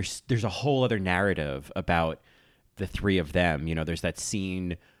 I think there's a whole other narrative about the three of them. You know, there's that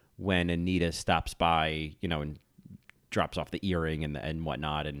scene when Anita stops by, you know, and drops off the earring and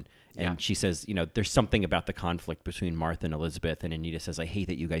whatnot, and she says, you know, there's something about the conflict between Martha and Elizabeth, and Anita says, I hate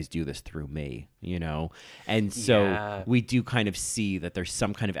that you guys do this through me, you know? And so we do kind of see that there's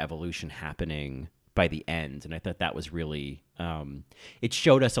some kind of evolution happening by the end, and I thought that was really, it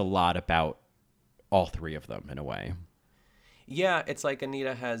showed us a lot about all three of them in a way. Yeah, it's like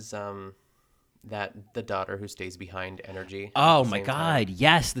Anita has the daughter who stays behind energy. Oh my God,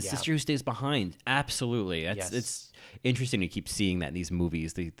 yes, the sister who stays behind. Absolutely. It's interesting to keep seeing that in these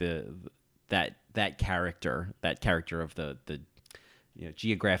movies. That character of the you know,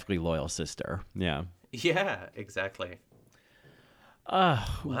 geographically loyal sister. Yeah. Yeah, exactly.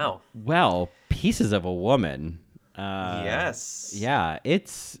 Wow. Well, Pieces of a Woman. Yes. Yeah,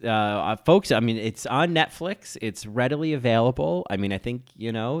 it's folks, I mean, it's on Netflix. It's readily available. I mean, I think,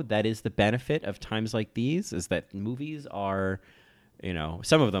 you know, that is the benefit of times like these, is that movies are, you know,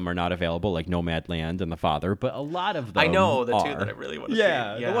 some of them are not available, like Nomadland and The Father, but a lot of them I know the are. two that I really want to see.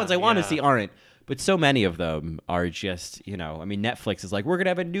 Yeah, the ones I want to see aren't. But so many of them are just, you know, I mean, Netflix is like, we're going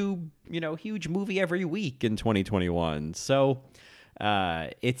to have a new, you know, huge movie every week in 2021. So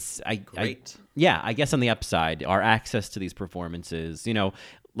it's great. I guess on the upside, our access to these performances, you know,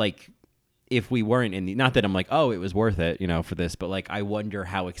 like if we weren't in the, not that I'm like, oh, it was worth it, you know, for this, but like I wonder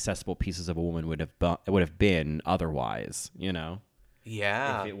how accessible Pieces of a Woman would have been otherwise, you know.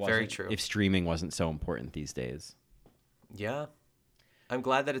 Yeah, very true. If streaming wasn't so important these days. Yeah, I'm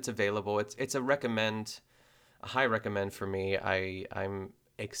glad that it's available. It's a high recommend for me. I'm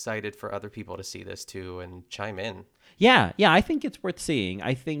excited for other people to see this too and chime in. Yeah, I think it's worth seeing.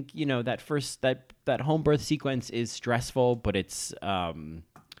 I think, you know, that first that home birth sequence is stressful, but it's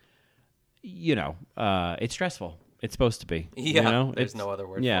you know, it's stressful. It's supposed to be. Yeah, you know? There's no other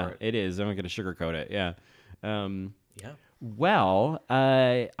word for it. Yeah, it is. I'm not going to sugarcoat it. Yeah. Yeah. Well,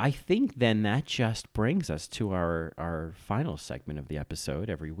 I think then that just brings us to our final segment of the episode.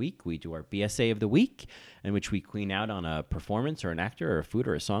 Every week we do our BSA of the week, in which we queen out on a performance or an actor or a food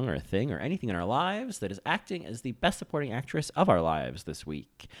or a song or a thing or anything in our lives that is acting as the best supporting actress of our lives this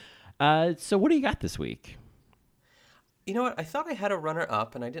week. So what do you got this week? You know what? I thought I had a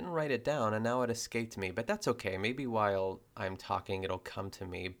runner-up, and I didn't write it down, and now it escaped me. But that's okay. Maybe while I'm talking, it'll come to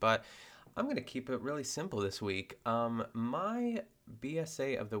me. But I'm going to keep it really simple this week. My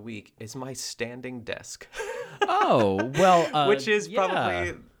BSA of the week is my standing desk. Oh, well... which is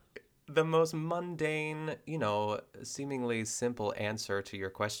probably the most mundane, you know, seemingly simple answer to your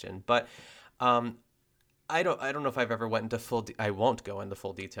question. But I don't know if I've ever went into I won't go into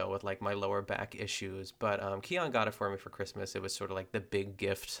full detail with like my lower back issues, but Keon got it for me for Christmas. It was sort of like the big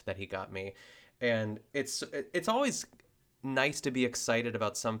gift that he got me. And it's always nice to be excited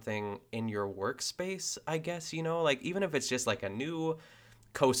about something in your workspace, I guess, you know, like even if it's just like a new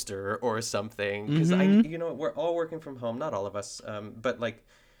coaster or something, because you know, we're all working from home, not all of us, but like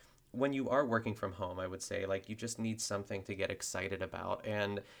when you are working from home, I would say like you just need something to get excited about.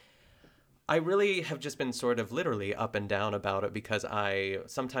 And I really have just been sort of literally up and down about it, because I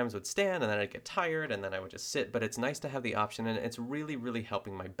sometimes would stand and then I'd get tired and then I would just sit, but it's nice to have the option, and it's really, really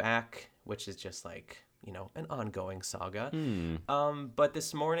helping my back, which is just like, you know, an ongoing saga. But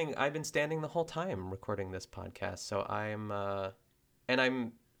this morning I've been standing the whole time recording this podcast. So I'm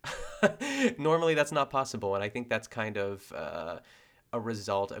normally that's not possible. And I think that's kind of a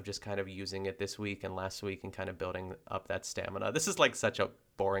result of just kind of using it this week and last week and kind of building up that stamina. This is like such a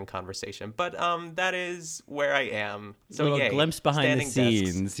boring conversation, but that is where I am. So a little glimpse behind the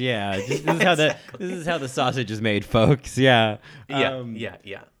scenes. Desks. Yeah. This is how the sausage is made, folks. Yeah.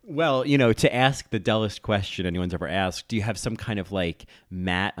 Yeah. Well, you know, to ask the dullest question anyone's ever asked, do you have some kind of like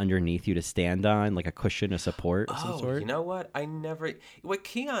mat underneath you to stand on, like a cushion, a support of some sort? You know what? What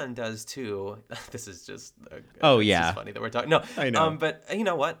Keon does too. This is just. This is funny that we're talking. No, I know. But you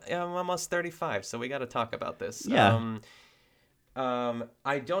know what? I'm almost 35, so we got to talk about this. Yeah.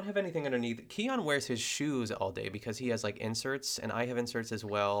 I don't have anything underneath. Keon wears his shoes all day because he has like inserts, and I have inserts as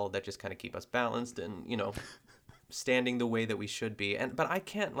well that just kind of keep us balanced and, you know, standing the way that we should be. But I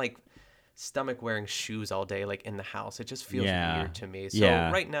can't like stomach wearing shoes all day like in the house. It just feels weird to me. So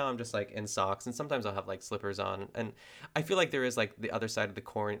right now I'm just like in socks, and sometimes I'll have like slippers on, and I feel like there is like the other side of the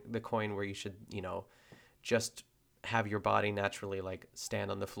coin where you should, you know, just have your body naturally like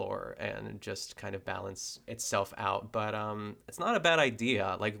stand on the floor and just kind of balance itself out. But it's not a bad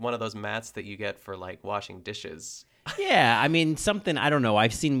idea, like one of those mats that you get for like washing dishes. Yeah, I mean, something, I don't know.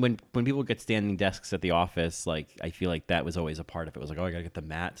 I've seen when people get standing desks at the office, like, I feel like that was always a part of it. It was like, oh, I got to get the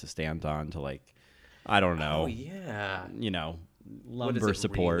mat to stand on to, like, I don't know. Oh, yeah. You know, lumbar what does it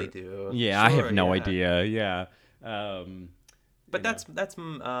support. Really do? Yeah, Sure, I have no yeah. idea. Yeah. But that's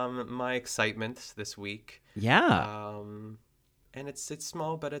my excitement this week. Yeah. And it's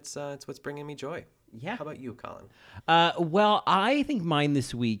small, but it's what's bringing me joy. Yeah. How about you, Colin? Well, I think mine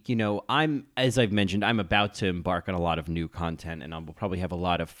this week, you know, as I've mentioned, I'm about to embark on a lot of new content, and I will probably have a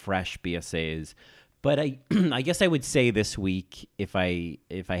lot of fresh BSAs. But I guess I would say this week, if I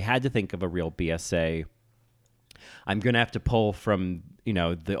had to think of a real BSA, I'm going to have to pull from, you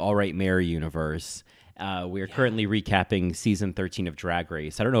know, the All Right Mary universe. We are currently recapping season 13 of Drag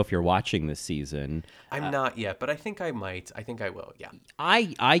Race. I don't know if you're watching this season. I'm not yet, but I think I might. I think I will, yeah.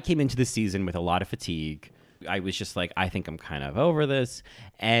 I came into this season with a lot of fatigue. I was just like, I think I'm kind of over this.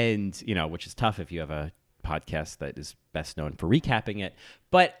 And, you know, which is tough if you have a podcast that is best known for recapping it.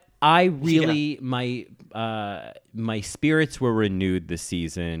 But I really, my spirits were renewed this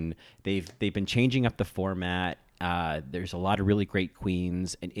season. They've been changing up the format. There's a lot of really great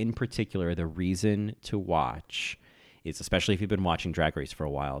queens, and in particular, the reason to watch is, especially if you've been watching Drag Race for a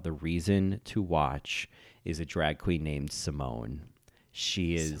while, the reason to watch is a drag queen named Simone.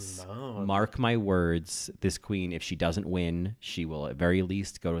 She is, mark my words, this queen, if she doesn't win, she will at very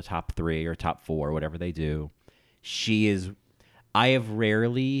least go to top 3 or top 4, whatever they do. She is, I have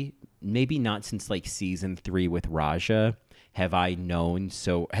rarely, maybe not since like season 3 with Raja, have I known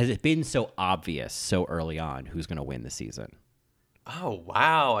has it been so obvious so early on who's going to win the season? Oh,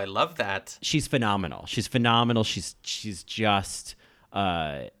 wow. I love that. She's phenomenal. She's just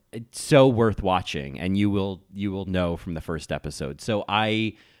so worth watching, and you will know from the first episode. So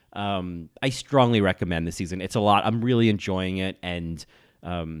I strongly recommend this season. It's a lot. I'm really enjoying it, and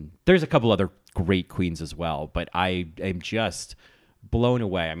there's a couple other great queens as well, but I am just blown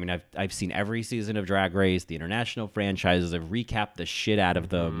away. I mean, I've seen every season of Drag Race, the international franchises. I've recapped the shit out of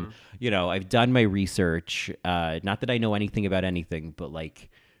them. You know, I've done my research. Not that I know anything about anything, but like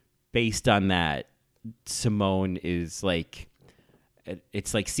based on that, Simone is like,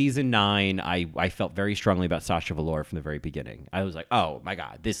 it's like season 9. I felt very strongly about Sasha Velour from the very beginning. I was like, oh my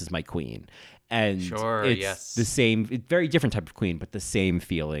God, this is my queen. And it's the same, very different type of queen, but the same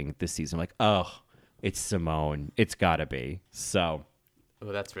feeling this season. I'm like, oh, it's Simone. It's gotta be. So.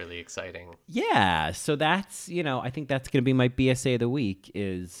 Oh, that's really exciting. Yeah. So that's, you know, I think that's going to be my BSA of the week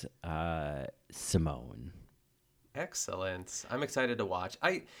is Simone. Excellent. I'm excited to watch.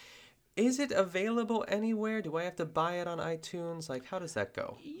 Is it available anywhere? Do I have to buy it on iTunes? Like, how does that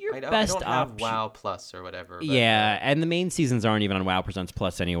go? I don't have WoW Plus or whatever. But, yeah, and the main seasons aren't even on WoW Presents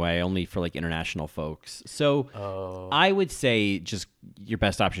Plus anyway, only for like international folks. So I would say just your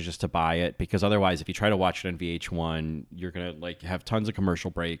best option is just to buy it, because otherwise, if you try to watch it on VH1, you're gonna like have tons of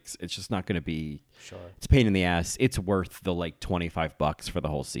commercial breaks. It's just not gonna be. Sure. It's a pain in the ass. It's worth the like $25 for the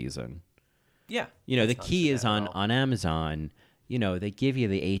whole season. Yeah. You know, the key is on Amazon. You know, they give you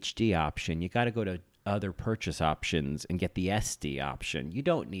the HD option. You got to go to other purchase options and get the SD option. You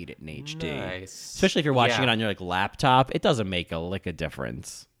don't need it in HD. Nice. Especially if you're watching it on your like laptop. It doesn't make a lick of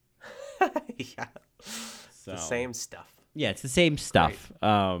difference. Yeah. The same stuff. Yeah, it's the same stuff.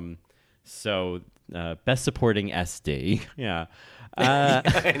 So best supporting SD. Yeah.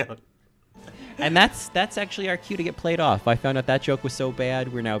 I know. And that's actually our cue to get played off. I found out that joke was so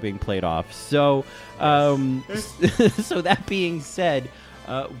bad, we're now being played off. So, so that being said,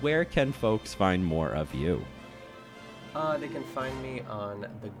 where can folks find more of you? They can find me on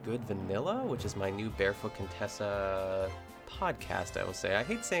The Good Vanilla, which is my new Barefoot Contessa podcast, I will say. I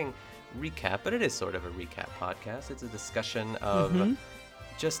hate saying recap, but it is sort of a recap podcast. It's a discussion of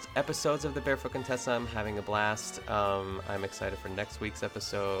just episodes of the Barefoot Contessa. I'm having a blast. I'm excited for next week's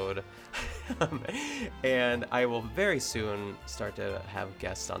episode. And I will very soon start to have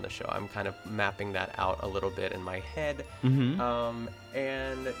guests on the show. I'm kind of mapping that out a little bit in my head.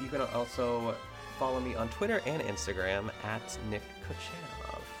 And you can also follow me on Twitter and Instagram at Nick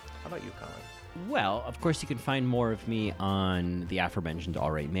Kuchanov. How about you, Colin? Well, of course, you can find more of me on the aforementioned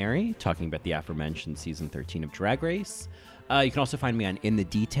All Right Mary, talking about the aforementioned season 13 of Drag Race. You can also find me on In the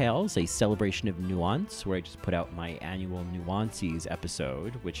Details, a celebration of nuance, where I just put out my annual Nuances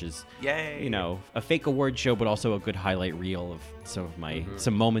episode, which is, you know, a fake award show, but also a good highlight reel of some of my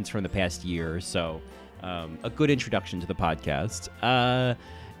some moments from the past year. So, a good introduction to the podcast.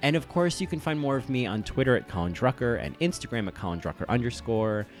 And of course, you can find more of me on Twitter at Colin Drucker and Instagram at Colin Drucker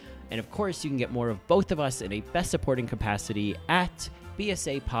 _. And of course, you can get more of both of us in a best supporting capacity at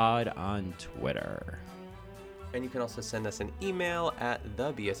BSA Pod on Twitter. And you can also send us an email at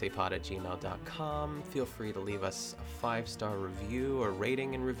thebsapod@gmail.com. Feel free to leave us a 5-star review or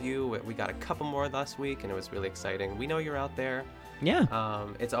rating and review. We got a couple more last week, and it was really exciting. We know you're out there. Yeah.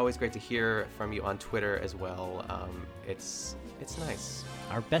 It's always great to hear from you on Twitter as well. It's nice.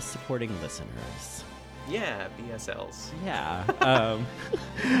 Our best supporting listeners. Yeah, BSLs. Yeah.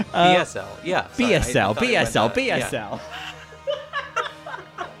 BSL. Yeah. Sorry, BSL. Yeah.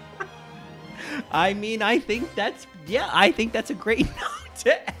 I mean, I think that's a great note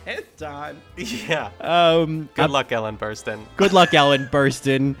to end on. Yeah. Good luck, Ellen Burstyn. Good luck, Ellen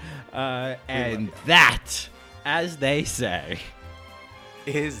Burstyn. And that, as they say,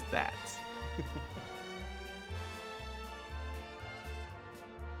 is that.